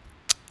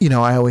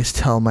I always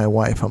tell my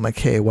wife, I'm like,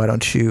 hey, why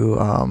don't you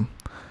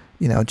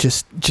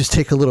just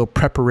take a little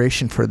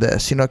preparation for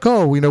this, what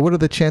are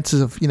the chances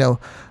of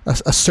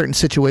a certain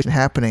situation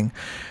happening,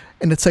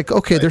 and it's like,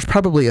 okay, right. There's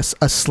probably a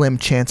slim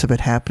chance of it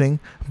happening,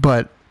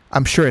 but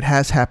I'm sure it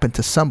has happened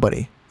to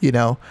somebody,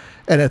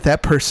 and if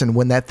that person,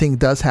 when that thing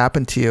does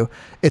happen to you,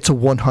 it's a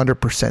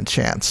 100%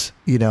 chance,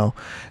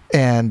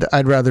 and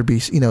I'd rather be,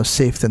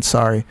 safe than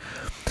sorry.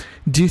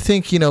 Do you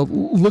think,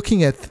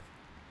 looking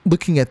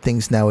at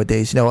things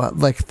nowadays,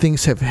 like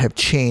things have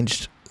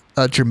changed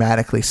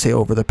dramatically, say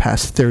over the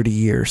past 30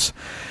 years,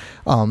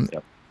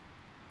 yep.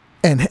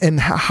 and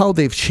how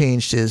they've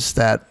changed is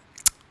that,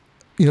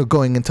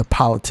 going into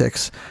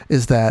politics,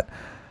 is that,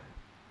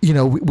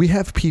 we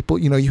have people,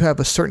 you have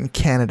a certain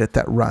candidate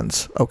that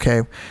runs,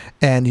 okay,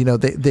 and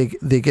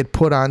they get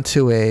put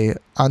onto a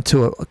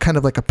kind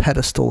of like a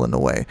pedestal in a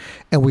way,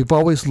 and we've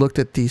always looked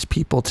at these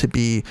people to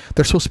be,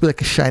 they're supposed to be like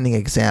a shining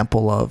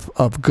example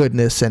of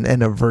goodness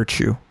and of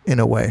virtue in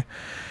a way,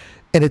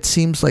 and it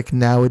seems like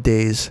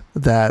nowadays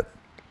that's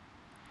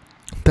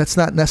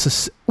not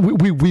necessary.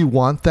 We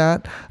want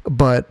that,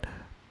 but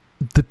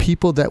the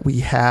people that we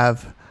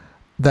have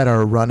that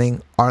are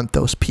running aren't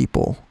those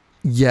people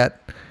yet.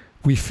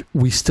 We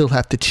still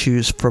have to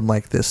choose from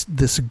like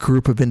this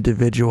group of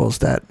individuals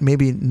that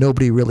maybe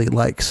nobody really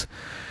likes.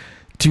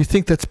 Do you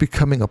think that's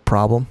becoming a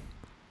problem?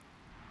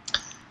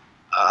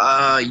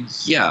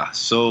 Yeah.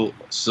 So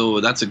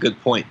that's a good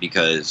point,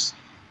 because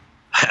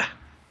I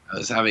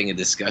was having a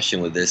discussion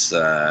with this,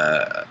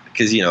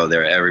 because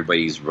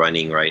everybody's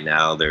running right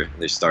now. They're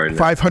starting.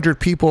 500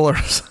 people are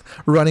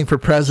running for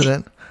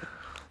president.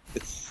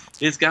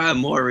 It's gotten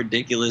more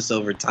ridiculous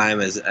over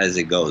time as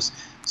it goes.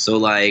 So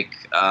like,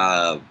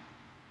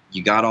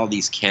 you got all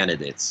these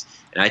candidates,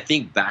 and I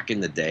think back in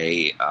the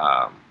day,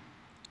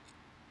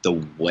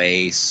 the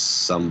way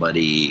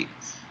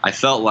I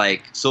felt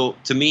like, so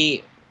to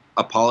me,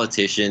 a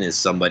politician is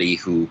somebody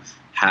who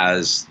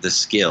has the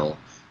skill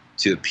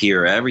to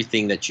appear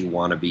everything that you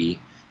want to be.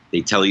 They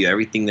tell you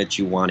everything that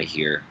you want to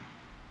hear,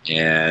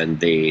 and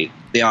they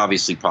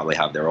obviously probably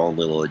have their own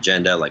little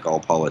agenda, like all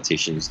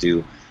politicians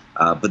do,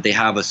 but they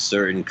have a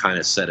certain kind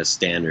of set of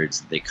standards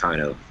that they kind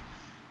of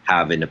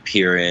have in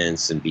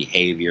appearance and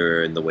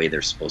behavior and the way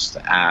they're supposed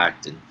to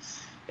act, and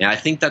I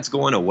think that's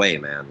going away,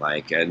 man.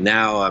 Like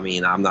now, I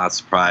mean, I'm not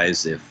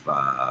surprised if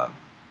I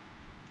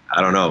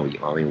don't know.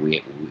 I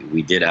mean,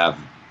 we did have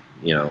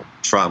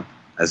Trump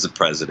as the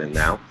president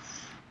now,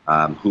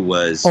 who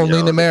was only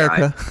in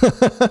America.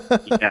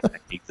 Yeah,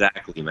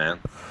 exactly, man.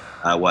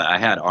 I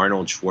had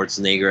Arnold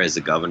Schwarzenegger as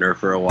the governor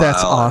for a while.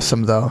 That's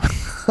awesome, though.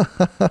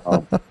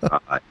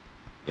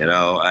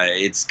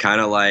 It's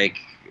kind of like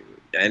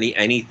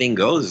anything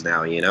goes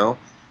now,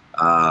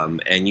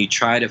 and you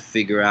try to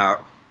figure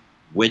out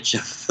which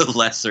of the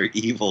lesser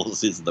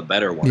evils is the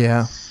better one.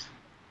 Yeah.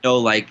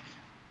 Like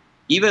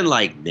even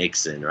like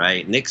Nixon,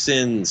 right?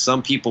 Nixon,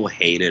 some people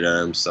hated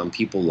him, some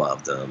people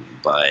loved him,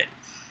 but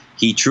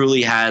he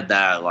truly had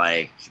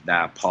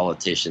that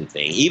politician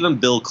thing. Even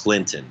Bill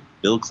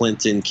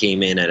Clinton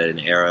came in at an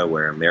era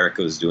where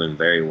America was doing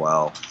very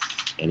well,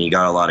 and he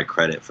got a lot of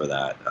credit for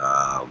that.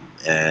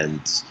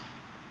 And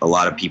a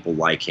lot of people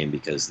like him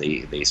because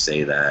they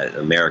say that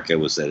America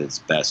was at its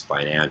best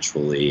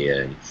financially,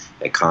 and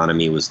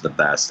economy was the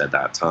best at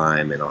that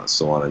time, and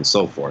so on and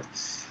so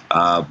forth.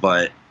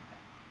 But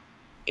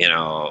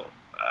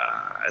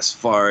as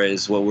far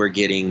as what we're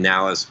getting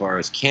now, as far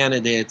as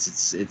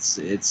candidates,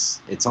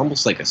 it's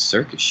almost like a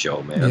circus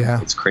show, man.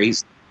 Yeah. It's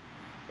crazy.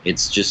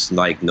 It's just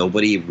like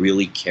nobody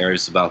really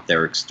cares about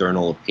their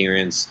external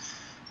appearance.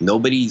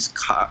 Nobody's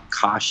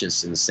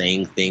cautious in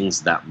saying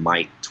things that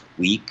might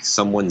tweak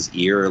someone's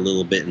ear a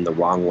little bit in the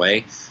wrong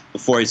way.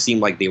 Before, it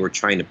seemed like they were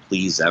trying to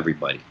please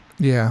everybody,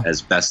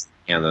 as best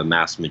they can, the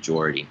mass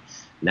majority.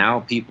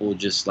 Now people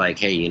just like,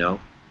 hey,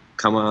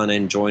 come on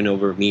and join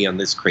over me on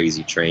this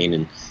crazy train,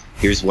 and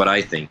here's what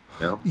I think.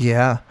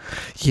 Yeah,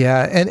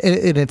 and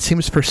it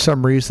seems for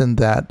some reason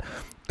that,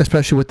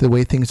 especially with the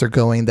way things are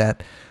going,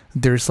 that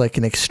there's like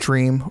an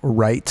extreme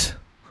right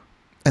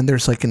and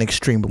there's like an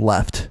extreme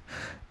left.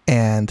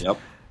 And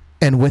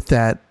with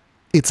that,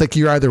 it's like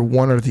you're either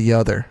one or the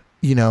other,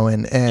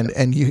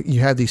 and you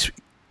have these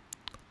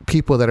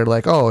people that are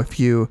like, oh, if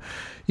you're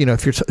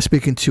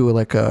speaking to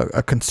like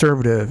a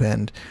conservative,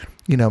 and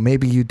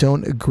maybe you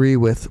don't agree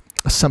with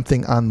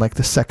something on like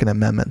the Second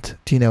Amendment.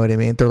 Do you know what I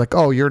mean? They're like,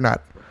 oh, you're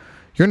not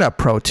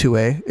pro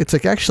 2A. It's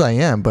like, actually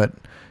I am, but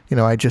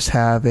I just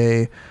have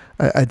a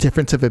a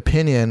difference of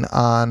opinion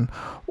on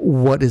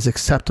what is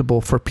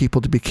acceptable for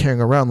people to be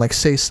carrying around. Like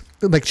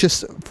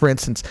just for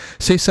instance,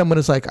 say someone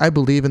is like, I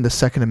believe in the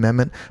Second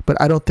Amendment, but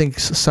I don't think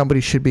somebody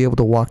should be able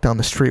to walk down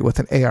the street with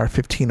an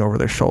AR-15 over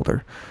their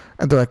shoulder.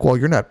 And they're like, well,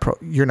 you're not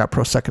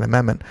pro Second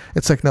Amendment.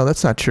 It's like, no,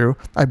 that's not true.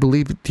 I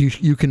believe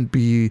you can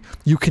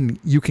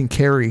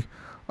carry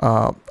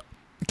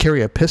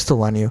a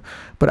pistol on you,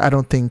 but I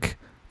don't think,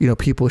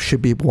 people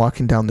should be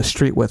walking down the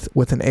street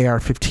with an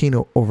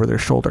AR-15 over their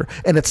shoulder.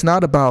 And it's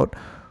not about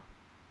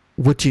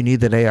what do you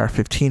need that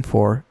AR-15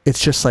 for. It's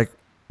just like,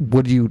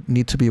 what do you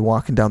need to be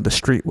walking down the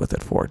street with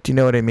it for? Do you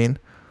know what I mean?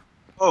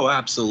 Oh,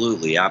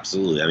 absolutely.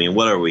 Absolutely. I mean,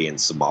 what are we in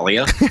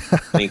Somalia?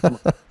 I mean, come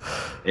on.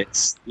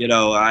 It's,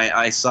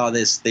 I saw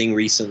this thing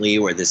recently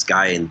where this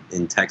guy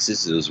in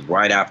Texas, it was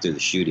right after the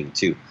shooting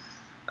too.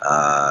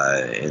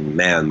 And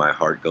man, my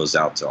heart goes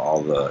out to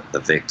all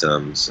the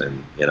victims.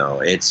 And,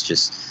 it's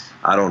just,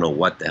 I don't know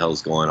what the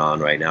hell's going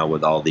on right now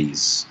with all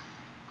these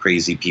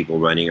crazy people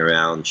running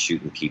around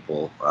shooting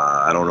people.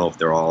 I don't know if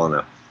they're all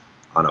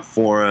on a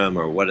forum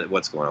or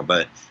what's going on.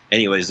 But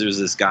anyways, there's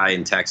this guy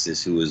in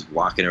Texas who was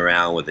walking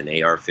around with an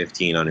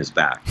AR-15 on his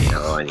back,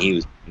 and he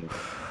was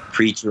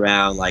preach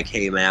around like,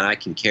 hey man, I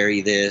can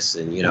carry this,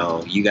 and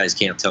you guys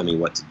can't tell me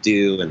what to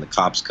do. And the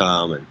cops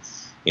come, and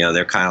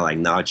they're kind of like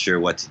not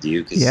sure what to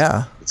do because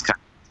it's kind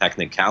of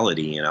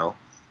technicality,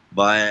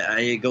 But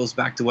it goes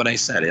back to what I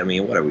said. I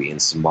mean, what are we in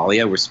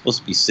Somalia? We're supposed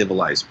to be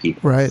civilized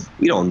people. Right.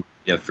 We don't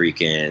need a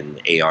freaking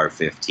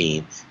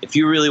AR-15. If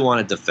you really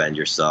want to defend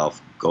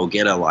yourself, go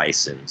get a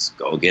license,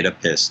 go get a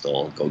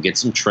pistol, go get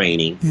some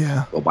training,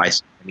 go buy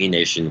some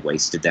ammunition,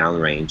 waste it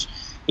downrange,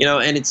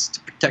 and it's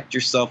to protect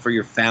yourself or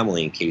your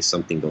family in case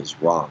something goes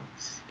wrong.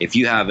 If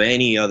you have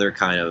any other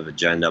kind of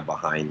agenda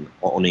behind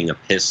owning a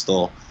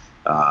pistol,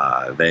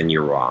 then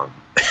you're wrong.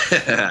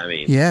 I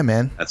mean, yeah,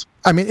 man.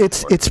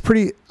 It's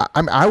pretty.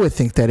 I would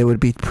think that it would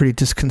be pretty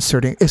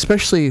disconcerting,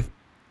 especially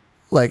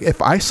like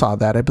if I saw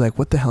that, I'd be like,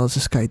 "What the hell is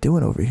this guy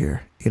doing over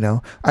here?"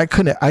 I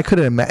couldn't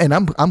imagine.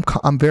 And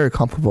I'm very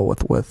comfortable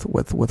with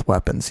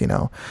weapons,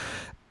 and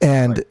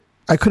right.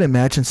 I couldn't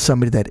imagine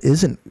somebody that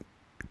isn't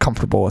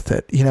comfortable with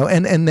it,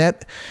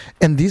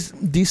 and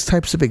these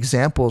types of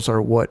examples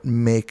are what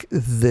make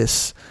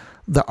the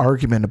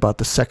argument about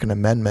the Second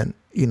Amendment,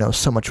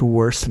 so much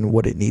worse than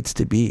what it needs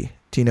to be.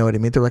 Do you know what I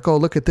mean? They're like, oh,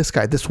 look at this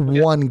guy, this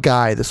one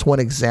guy, this one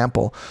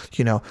example,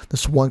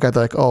 this one guy.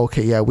 They're like, oh,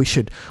 okay, yeah, we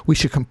should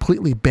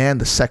completely ban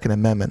the Second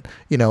Amendment.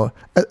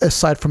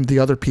 Aside from the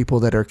other people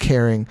that are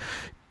carrying,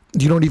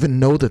 you don't even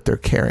know that they're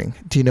carrying.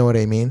 Do you know what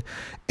I mean?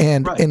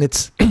 And right. And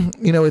it's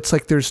it's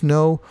like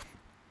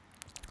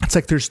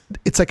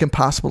it's like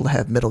impossible to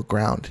have middle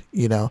ground.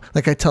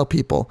 Like I tell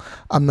people,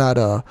 I'm not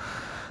a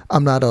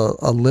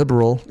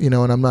liberal,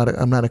 and I'm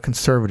not a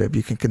conservative.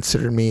 You can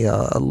consider me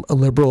a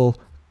liberal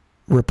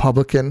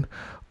Republican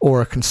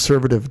or a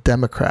conservative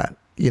Democrat.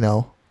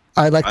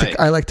 I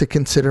like to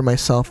consider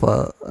myself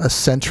a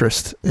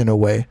centrist in a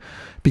way,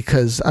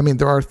 because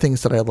there are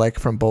things that I like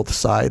from both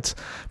sides.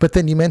 But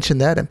then you mention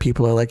that, and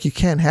people are like, you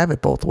can't have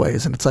it both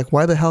ways, and it's like,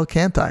 why the hell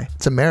can't I?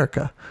 It's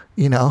America,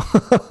 Well,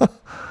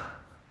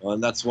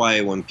 and that's why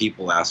when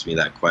people ask me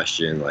that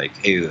question, like,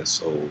 hey,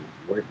 so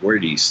where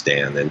do you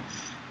stand? And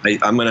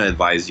I'm going to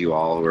advise you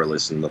all who are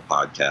listening to the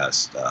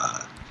podcast,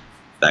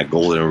 that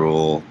golden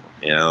rule,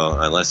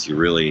 unless you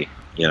really,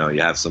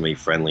 you have somebody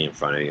friendly in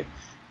front of you,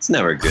 it's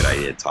never a good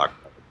idea to talk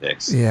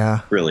politics.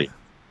 Yeah. Really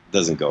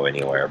doesn't go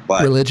anywhere.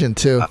 But religion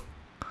too.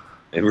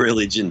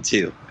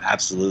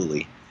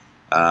 Absolutely.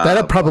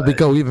 That'll probably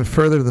go even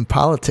further than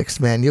politics,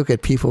 man. You'll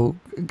get people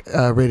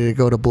ready to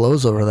go to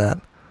blows over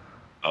that.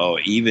 Oh,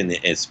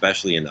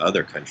 especially in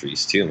other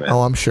countries too, man.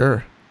 Oh, I'm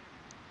sure.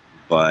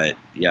 But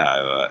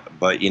yeah,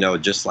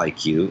 just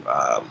like you,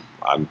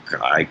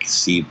 I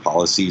see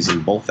policies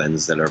in both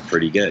ends that are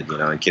pretty good,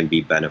 and can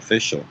be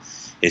beneficial.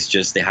 It's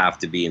just they have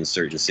to be in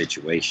certain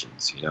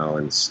situations,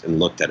 and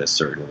looked at a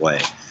certain way.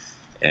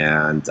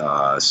 And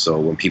so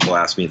when people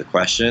ask me the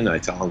question, I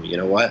tell them, you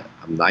know what,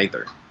 I'm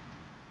neither.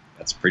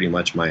 That's pretty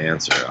much my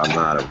answer. I'm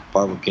not a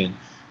Republican,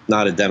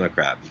 not a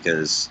Democrat,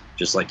 because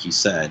just like you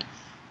said,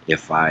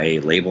 if I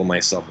label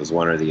myself as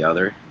one or the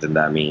other, then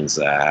that means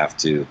that I have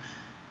to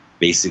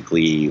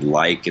basically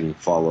like and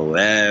follow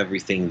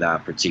everything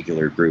that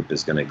particular group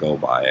is going to go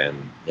by.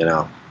 And,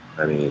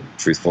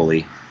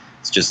 truthfully,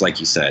 it's just like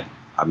you said,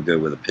 I'm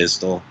good with a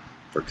pistol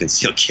for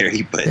concealed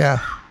carry, but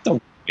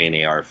don't bring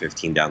an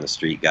AR-15 down the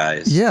street,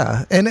 guys.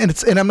 Yeah.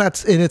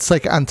 It's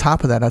like on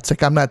top of that, it's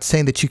like, I'm not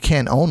saying that you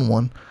can't own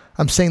one.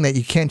 I'm saying that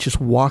you can't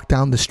just walk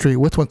down the street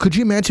with one. Could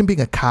you imagine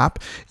being a cop?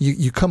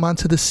 You come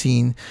onto the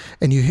scene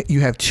and you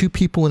have two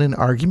people in an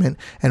argument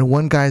and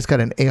one guy's got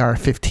an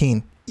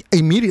AR-15.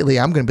 Immediately,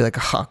 I'm going to be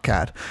like, oh,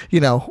 God,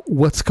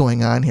 what's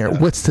going on here? Yeah.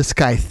 What's this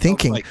guy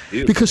thinking?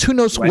 Because who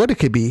knows what it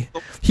could be?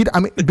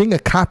 Being a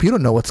cop, you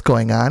don't know what's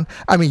going on.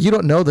 You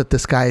don't know that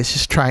this guy is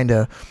just trying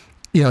to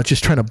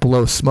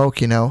blow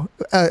smoke,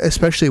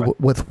 especially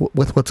with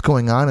what's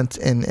going on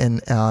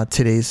in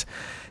today's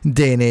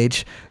day and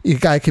age, a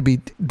guy could be.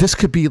 This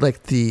could be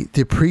like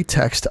the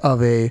pretext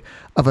of a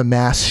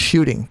mass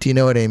shooting. Do you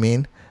know what I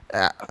mean?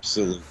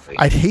 Absolutely.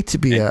 I'd hate to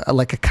be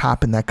like a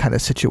cop in that kind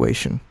of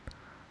situation.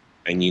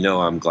 And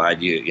I'm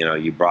glad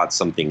you brought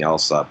something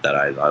else up that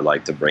I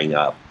like to bring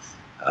up.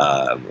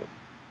 I'm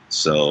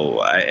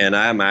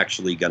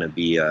actually going to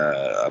be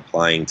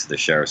applying to the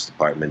sheriff's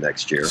department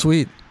next year.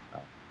 Sweet.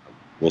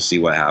 We'll see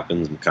what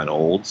happens. I'm kind of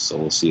old, so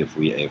we'll see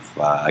if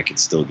I can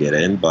still get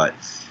in. But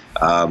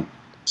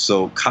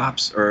so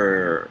cops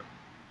are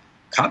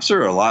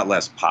a lot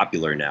less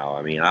popular now.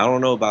 I mean, I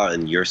don't know about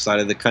in your side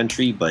of the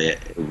country, but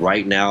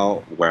right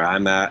now where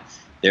I'm at,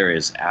 there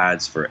is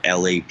ads for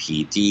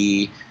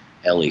LAPD,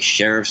 LA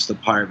Sheriff's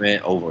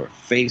Department over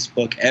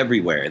Facebook,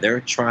 everywhere.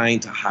 They're trying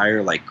to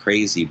hire like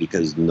crazy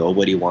because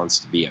nobody wants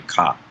to be a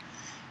cop.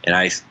 And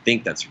I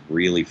think that's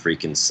really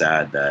freaking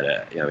sad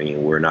that,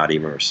 we're not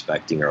even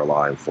respecting our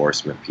law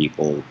enforcement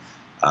people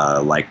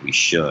like we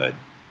should.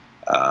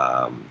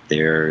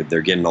 They're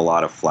getting a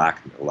lot of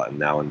flack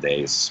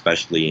nowadays,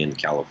 especially in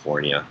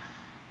California.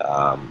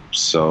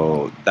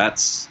 So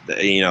that's,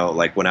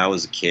 like when I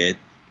was a kid,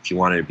 if you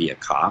wanted to be a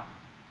cop,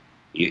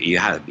 you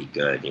had to be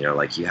good,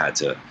 like you had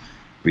to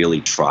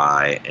really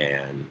try,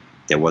 and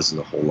there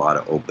wasn't a whole lot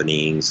of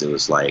openings.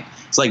 It's like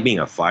being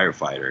a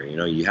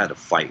firefighter, you had to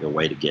fight your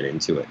way to get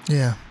into it.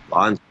 Yeah.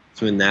 Law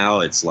enforcement now,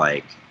 it's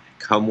like,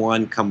 come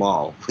one, come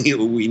all.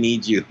 We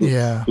need you.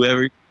 Yeah.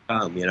 Whoever you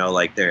come,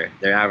 like they're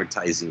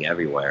advertising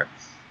everywhere.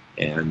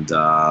 And,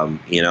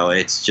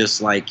 it's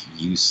just like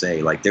you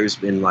say, like there's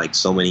been like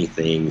so many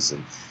things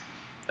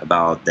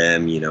about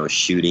them,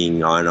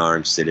 shooting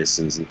unarmed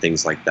citizens and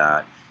things like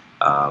that.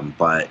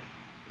 But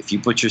if you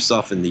put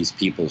yourself in these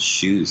people's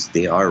shoes,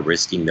 they are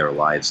risking their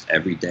lives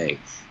every day.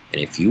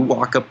 And if you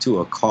walk up to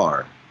a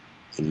car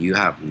and you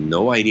have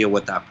no idea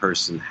what that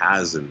person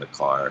has in the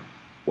car,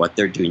 what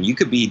they're doing, you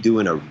could be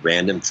doing a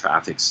random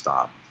traffic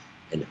stop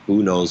and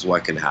who knows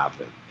what can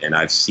happen. And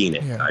I've seen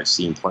it. Yeah. I've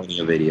seen plenty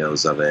of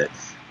videos of it.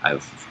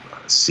 I've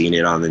seen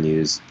it on the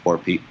news.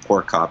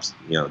 Poor cops,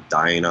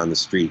 dying on the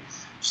street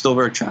just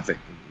over a traffic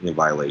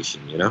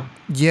violation,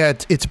 Yeah,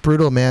 it's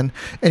brutal, man.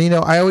 And,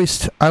 I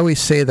always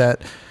say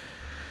that,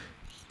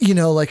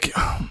 like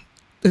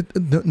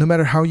no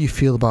matter how you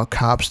feel about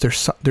cops,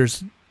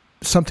 there's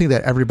something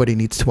that everybody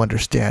needs to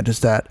understand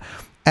is that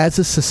as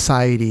a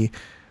society,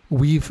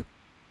 we've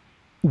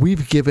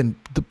given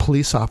the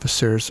police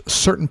officers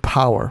certain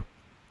power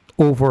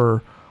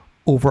over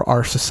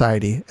our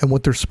society, and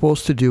what they're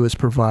supposed to do is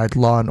provide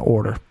law and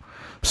order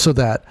so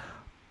that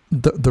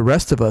the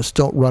rest of us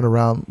don't run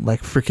around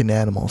like freaking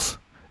animals.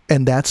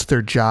 And that's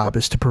their job,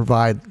 is to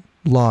provide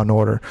law and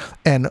order.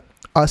 And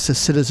us as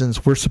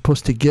citizens, we're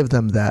supposed to give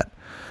them that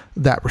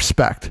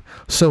respect.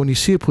 So when you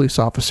see a police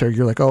officer,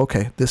 you're like, oh,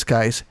 okay, this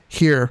guy's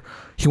here.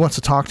 He wants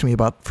to talk to me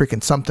about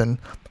freaking something.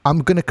 I'm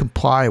going to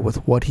comply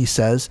with what he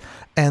says,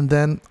 and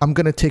then I'm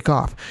going to take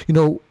off.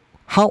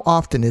 How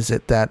often is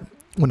it that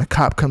when a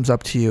cop comes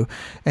up to you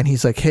and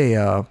he's like, hey,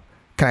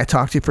 can I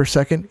talk to you for a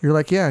second? You're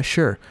like, yeah,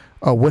 sure.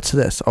 Oh, what's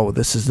this? Oh,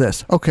 this is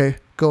this. Okay,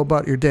 go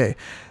about your day.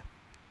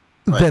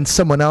 Right. Then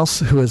someone else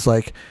who is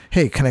like,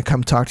 hey, can I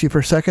come talk to you for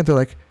a second? They're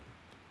like,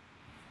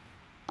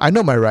 I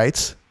know my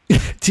rights.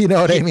 Do you know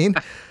what I mean?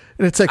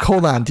 And it's like,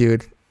 hold on,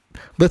 dude.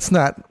 Let's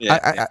not.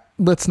 Yeah.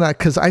 Let's not,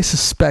 because I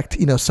suspect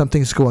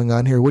something's going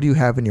on here. What do you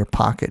have in your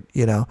pocket?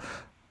 You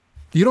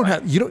don't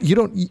have.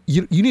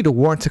 You need a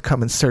warrant to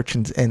come and search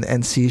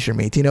and seizure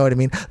me. Do you know what I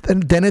mean?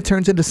 Then it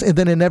turns into. And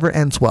then it never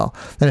ends well.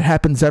 And it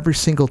happens every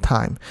single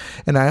time.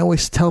 And I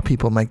always tell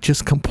people, I'm like,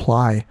 just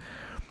comply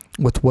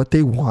with what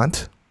they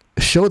want.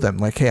 Show them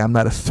like, hey, I'm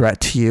not a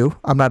threat to you.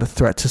 I'm not a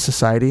threat to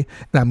society,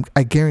 and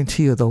I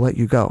guarantee you they'll let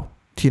you go.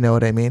 Do you know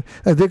what I mean?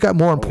 They've got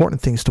more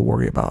important things to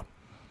worry about.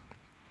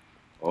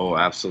 Oh,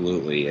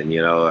 absolutely. And,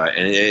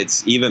 and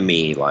it's even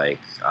me, like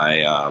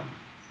I,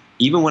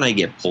 even when I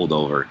get pulled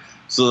over.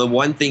 So the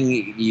one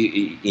thing,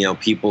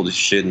 people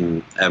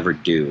shouldn't ever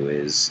do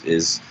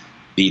is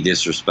be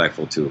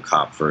disrespectful to a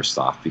cop first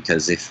off,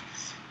 because if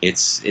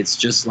it's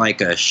just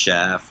like a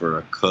chef or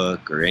a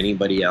cook or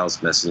anybody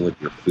else messing with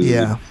your food,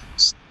 yeah.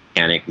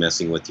 Mechanic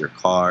messing with your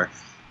car.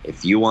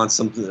 If you want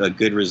a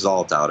good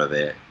result out of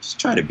it, just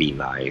try to be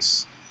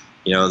nice.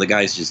 The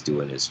guy's just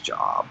doing his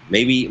job.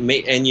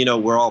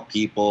 And we're all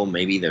people.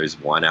 Maybe there's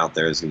one out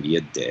there who's gonna be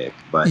a dick,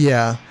 but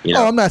yeah.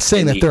 I'm not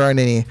saying that there aren't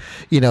any,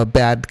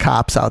 bad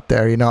cops out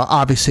there.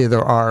 Obviously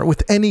there are.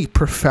 With any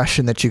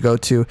profession that you go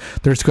to,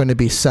 there's going to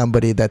be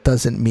somebody that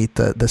doesn't meet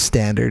the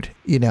standard.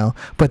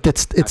 But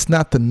it's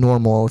not the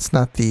normal.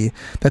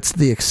 That's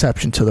the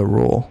exception to the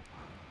rule.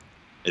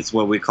 It's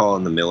what we call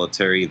in the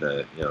military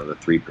the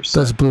 3%.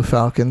 Those Blue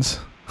Falcons.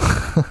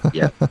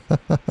 Yeah.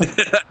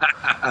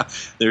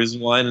 There's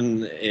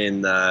one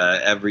in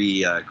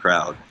every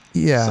crowd.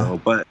 Yeah.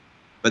 So, but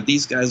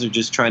these guys are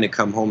just trying to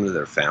come home to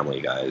their family,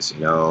 guys.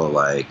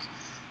 Like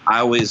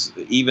I always,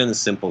 even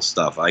simple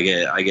stuff. I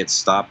get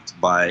stopped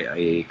by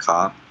a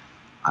cop.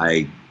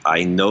 I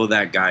know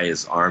that guy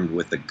is armed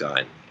with a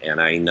gun, and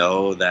I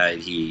know that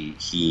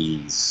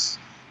he's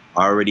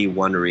already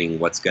wondering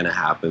what's going to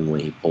happen when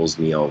he pulls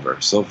me over.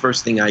 So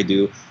first thing I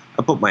do,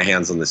 I put my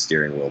hands on the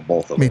steering wheel,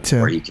 both of Me them, too.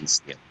 where he can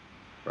see it,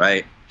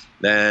 right?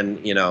 Then,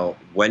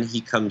 when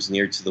he comes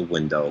near to the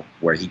window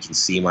where he can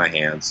see my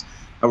hands,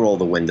 I roll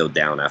the window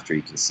down after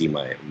he can see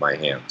my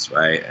hands,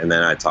 right? And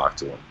then I talk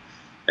to him.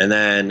 And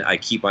then I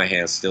keep my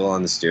hands still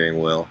on the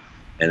steering wheel.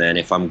 And then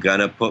if I'm going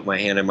to put my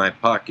hand in my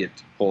pocket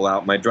to pull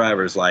out my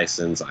driver's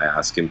license, I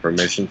ask him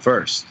permission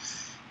first.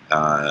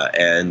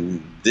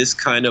 And this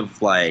kind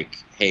of like,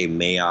 hey,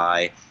 may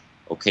I?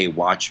 Okay,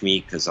 watch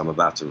me because I'm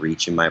about to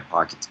reach in my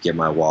pocket to get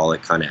my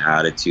wallet kind of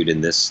attitude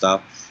in this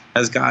stuff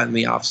has gotten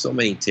me off so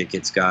many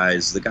tickets,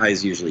 guys. The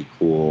guy's usually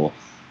cool.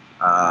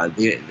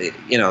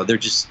 They're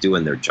just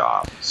doing their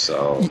job.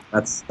 So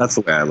that's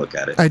the way I look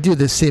at it. I do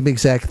the same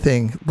exact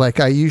thing. Like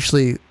I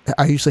usually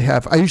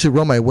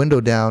roll my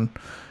window down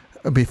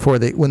before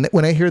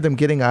when I hear them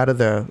getting out of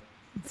the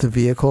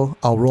vehicle,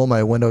 I'll roll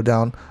my window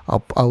down.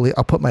 I'll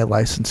put my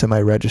license and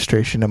my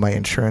registration and my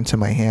insurance in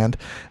my hand,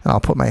 and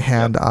I'll put my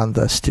hand on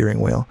the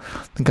steering wheel.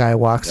 The guy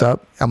walks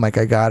up. I'm like,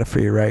 I got it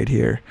for you right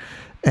here.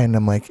 And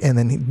I'm like, and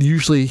then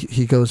usually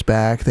he goes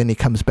back, then he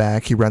comes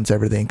back, he runs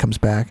everything, comes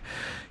back.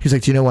 He's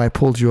like, do you know why I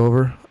pulled you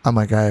over? I'm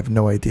like, I have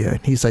no idea.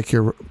 And he's like,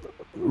 your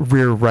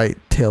rear right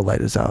tail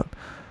light is out.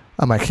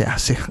 I'm like, yeah,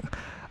 see,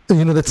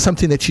 that's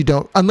something that you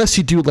don't, unless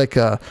you do like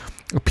a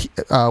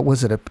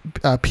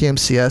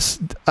PMCS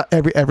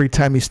every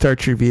time you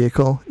start your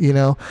vehicle,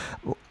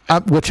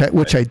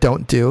 which I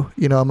don't do.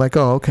 I'm like,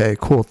 oh, okay,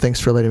 cool.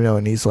 Thanks for letting me know.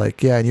 And he's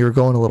like, yeah, and you were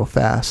going a little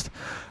fast.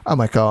 I'm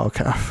like, oh,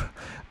 okay.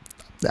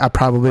 I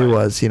probably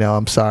was,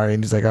 I'm sorry.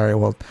 And he's like, all right,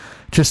 well,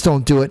 just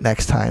don't do it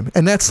next time.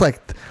 And that's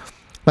like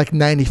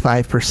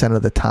 95%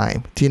 of the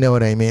time. Do you know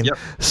what I mean? Yep.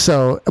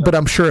 So, but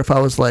I'm sure if I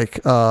was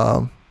like,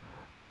 I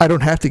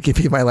don't have to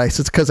give you my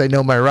license because I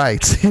know my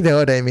rights. You know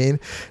what I mean?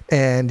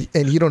 And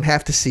you don't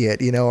have to see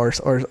it,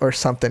 or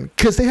something.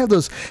 Because they have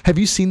those. Have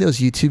you seen those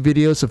YouTube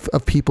videos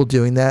of people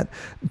doing that?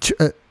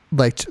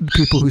 Like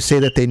people who say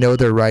that they know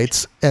their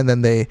rights and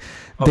then they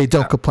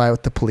don't comply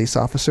with the police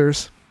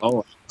officers.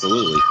 Oh,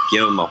 absolutely.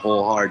 Give them a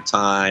whole hard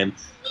time.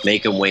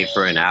 Make them wait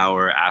for an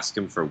hour. Ask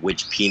them for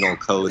which penal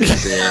code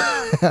is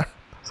it.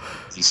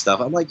 Stuff.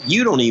 I'm like,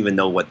 you don't even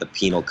know what the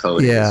penal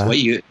code is. What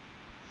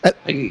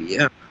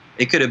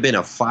it could have been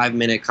a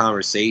 5-minute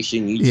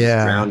conversation. You just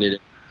drowned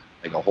it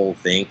like a whole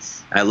thing.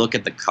 I look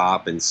at the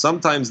cop, and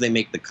sometimes they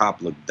make the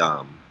cop look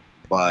dumb,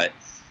 but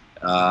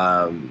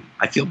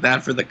I feel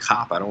bad for the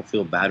cop. I don't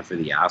feel bad for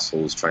the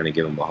assholes trying to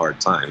give him a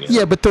hard time.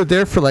 Yeah, but they're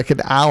there for like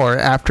an hour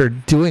after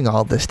doing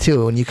all this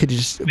too, and you could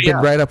just been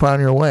right up on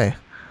your way.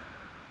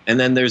 And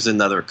then there's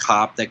another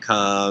cop that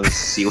comes to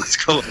see what's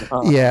going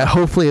on. Yeah,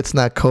 hopefully it's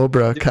not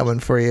Cobra coming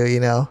for you,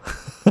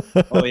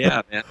 Oh,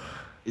 yeah, man.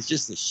 It's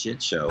just a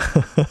shit show.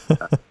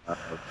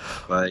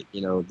 But,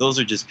 those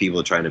are just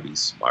people trying to be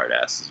smart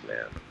asses,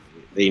 man.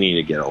 They need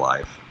to get a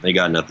life. They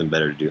got nothing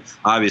better to do.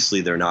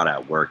 Obviously, they're not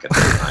at work at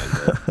the time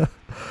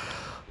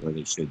where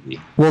they should be.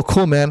 Well,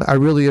 cool, man. I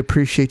really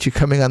appreciate you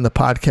coming on the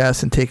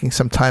podcast and taking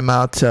some time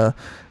out to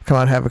come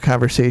out and have a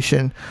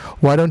conversation.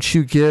 Why don't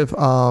you give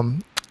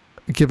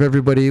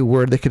everybody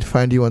where they could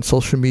find you on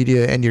social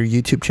media and your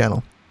YouTube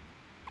channel?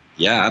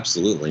 Yeah,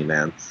 absolutely,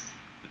 man.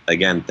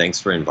 Again,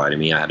 thanks for inviting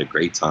me. I had a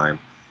great time.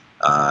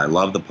 I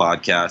love the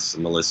podcast.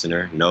 I'm a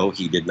listener. No,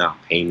 he did not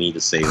pay me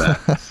to say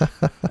that.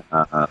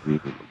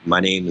 My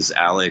name is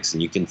Alex,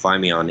 and you can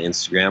find me on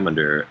Instagram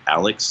under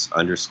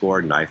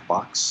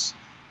Alex_knifebox.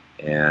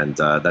 And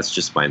that's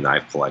just my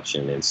knife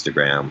collection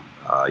Instagram.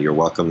 You're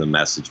welcome to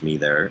message me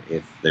there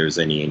if there's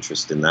any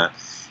interest in that.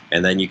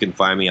 And then you can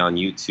find me on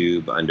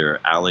YouTube under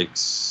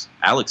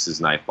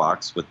Alex's Knife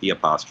Box with the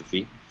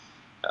apostrophe.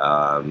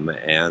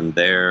 And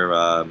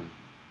there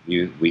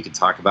we could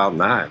talk about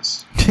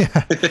knives.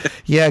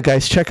 Yeah,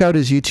 guys, check out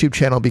his YouTube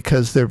channel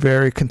because they're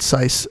very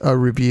concise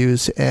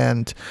reviews.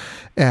 And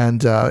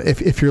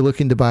if you're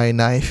looking to buy a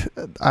knife,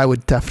 I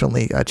would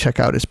definitely check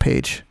out his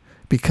page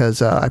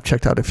because I've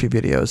checked out a few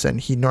videos,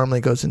 and he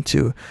normally goes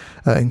into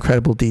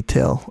incredible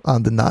detail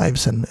on the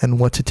knives and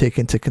what to take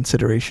into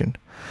consideration.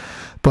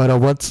 But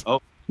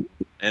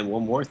and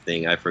one more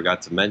thing I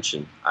forgot to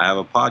mention. I have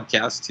a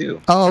podcast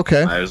too. Oh,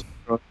 okay. I was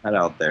throwing that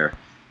out there.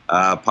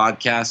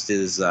 Podcast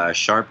is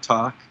Sharp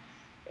Talk,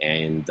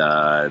 and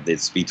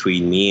it's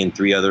between me and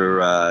 3 other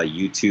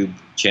YouTube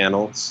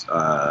channels,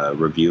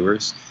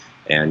 reviewers.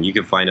 And you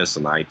can find us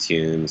on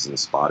iTunes and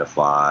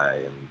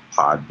Spotify and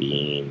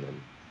Podbean. And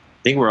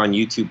I think we're on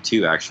YouTube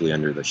too, actually,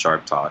 under the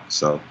Sharp Talk.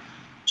 So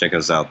check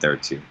us out there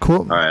too.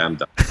 Cool. All right, I'm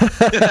done.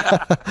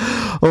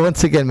 Well,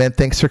 once again, man,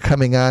 thanks for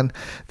coming on.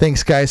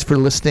 Thanks, guys, for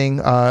listening.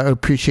 I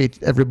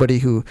appreciate everybody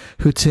who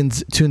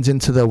tunes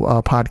into the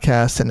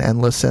podcast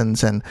and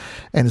listens and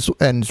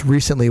is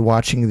recently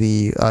watching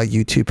the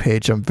YouTube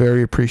page. I'm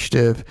very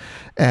appreciative.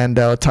 And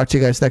I'll talk to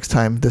you guys next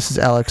time. This is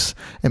Alex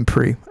and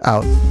Pri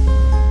out.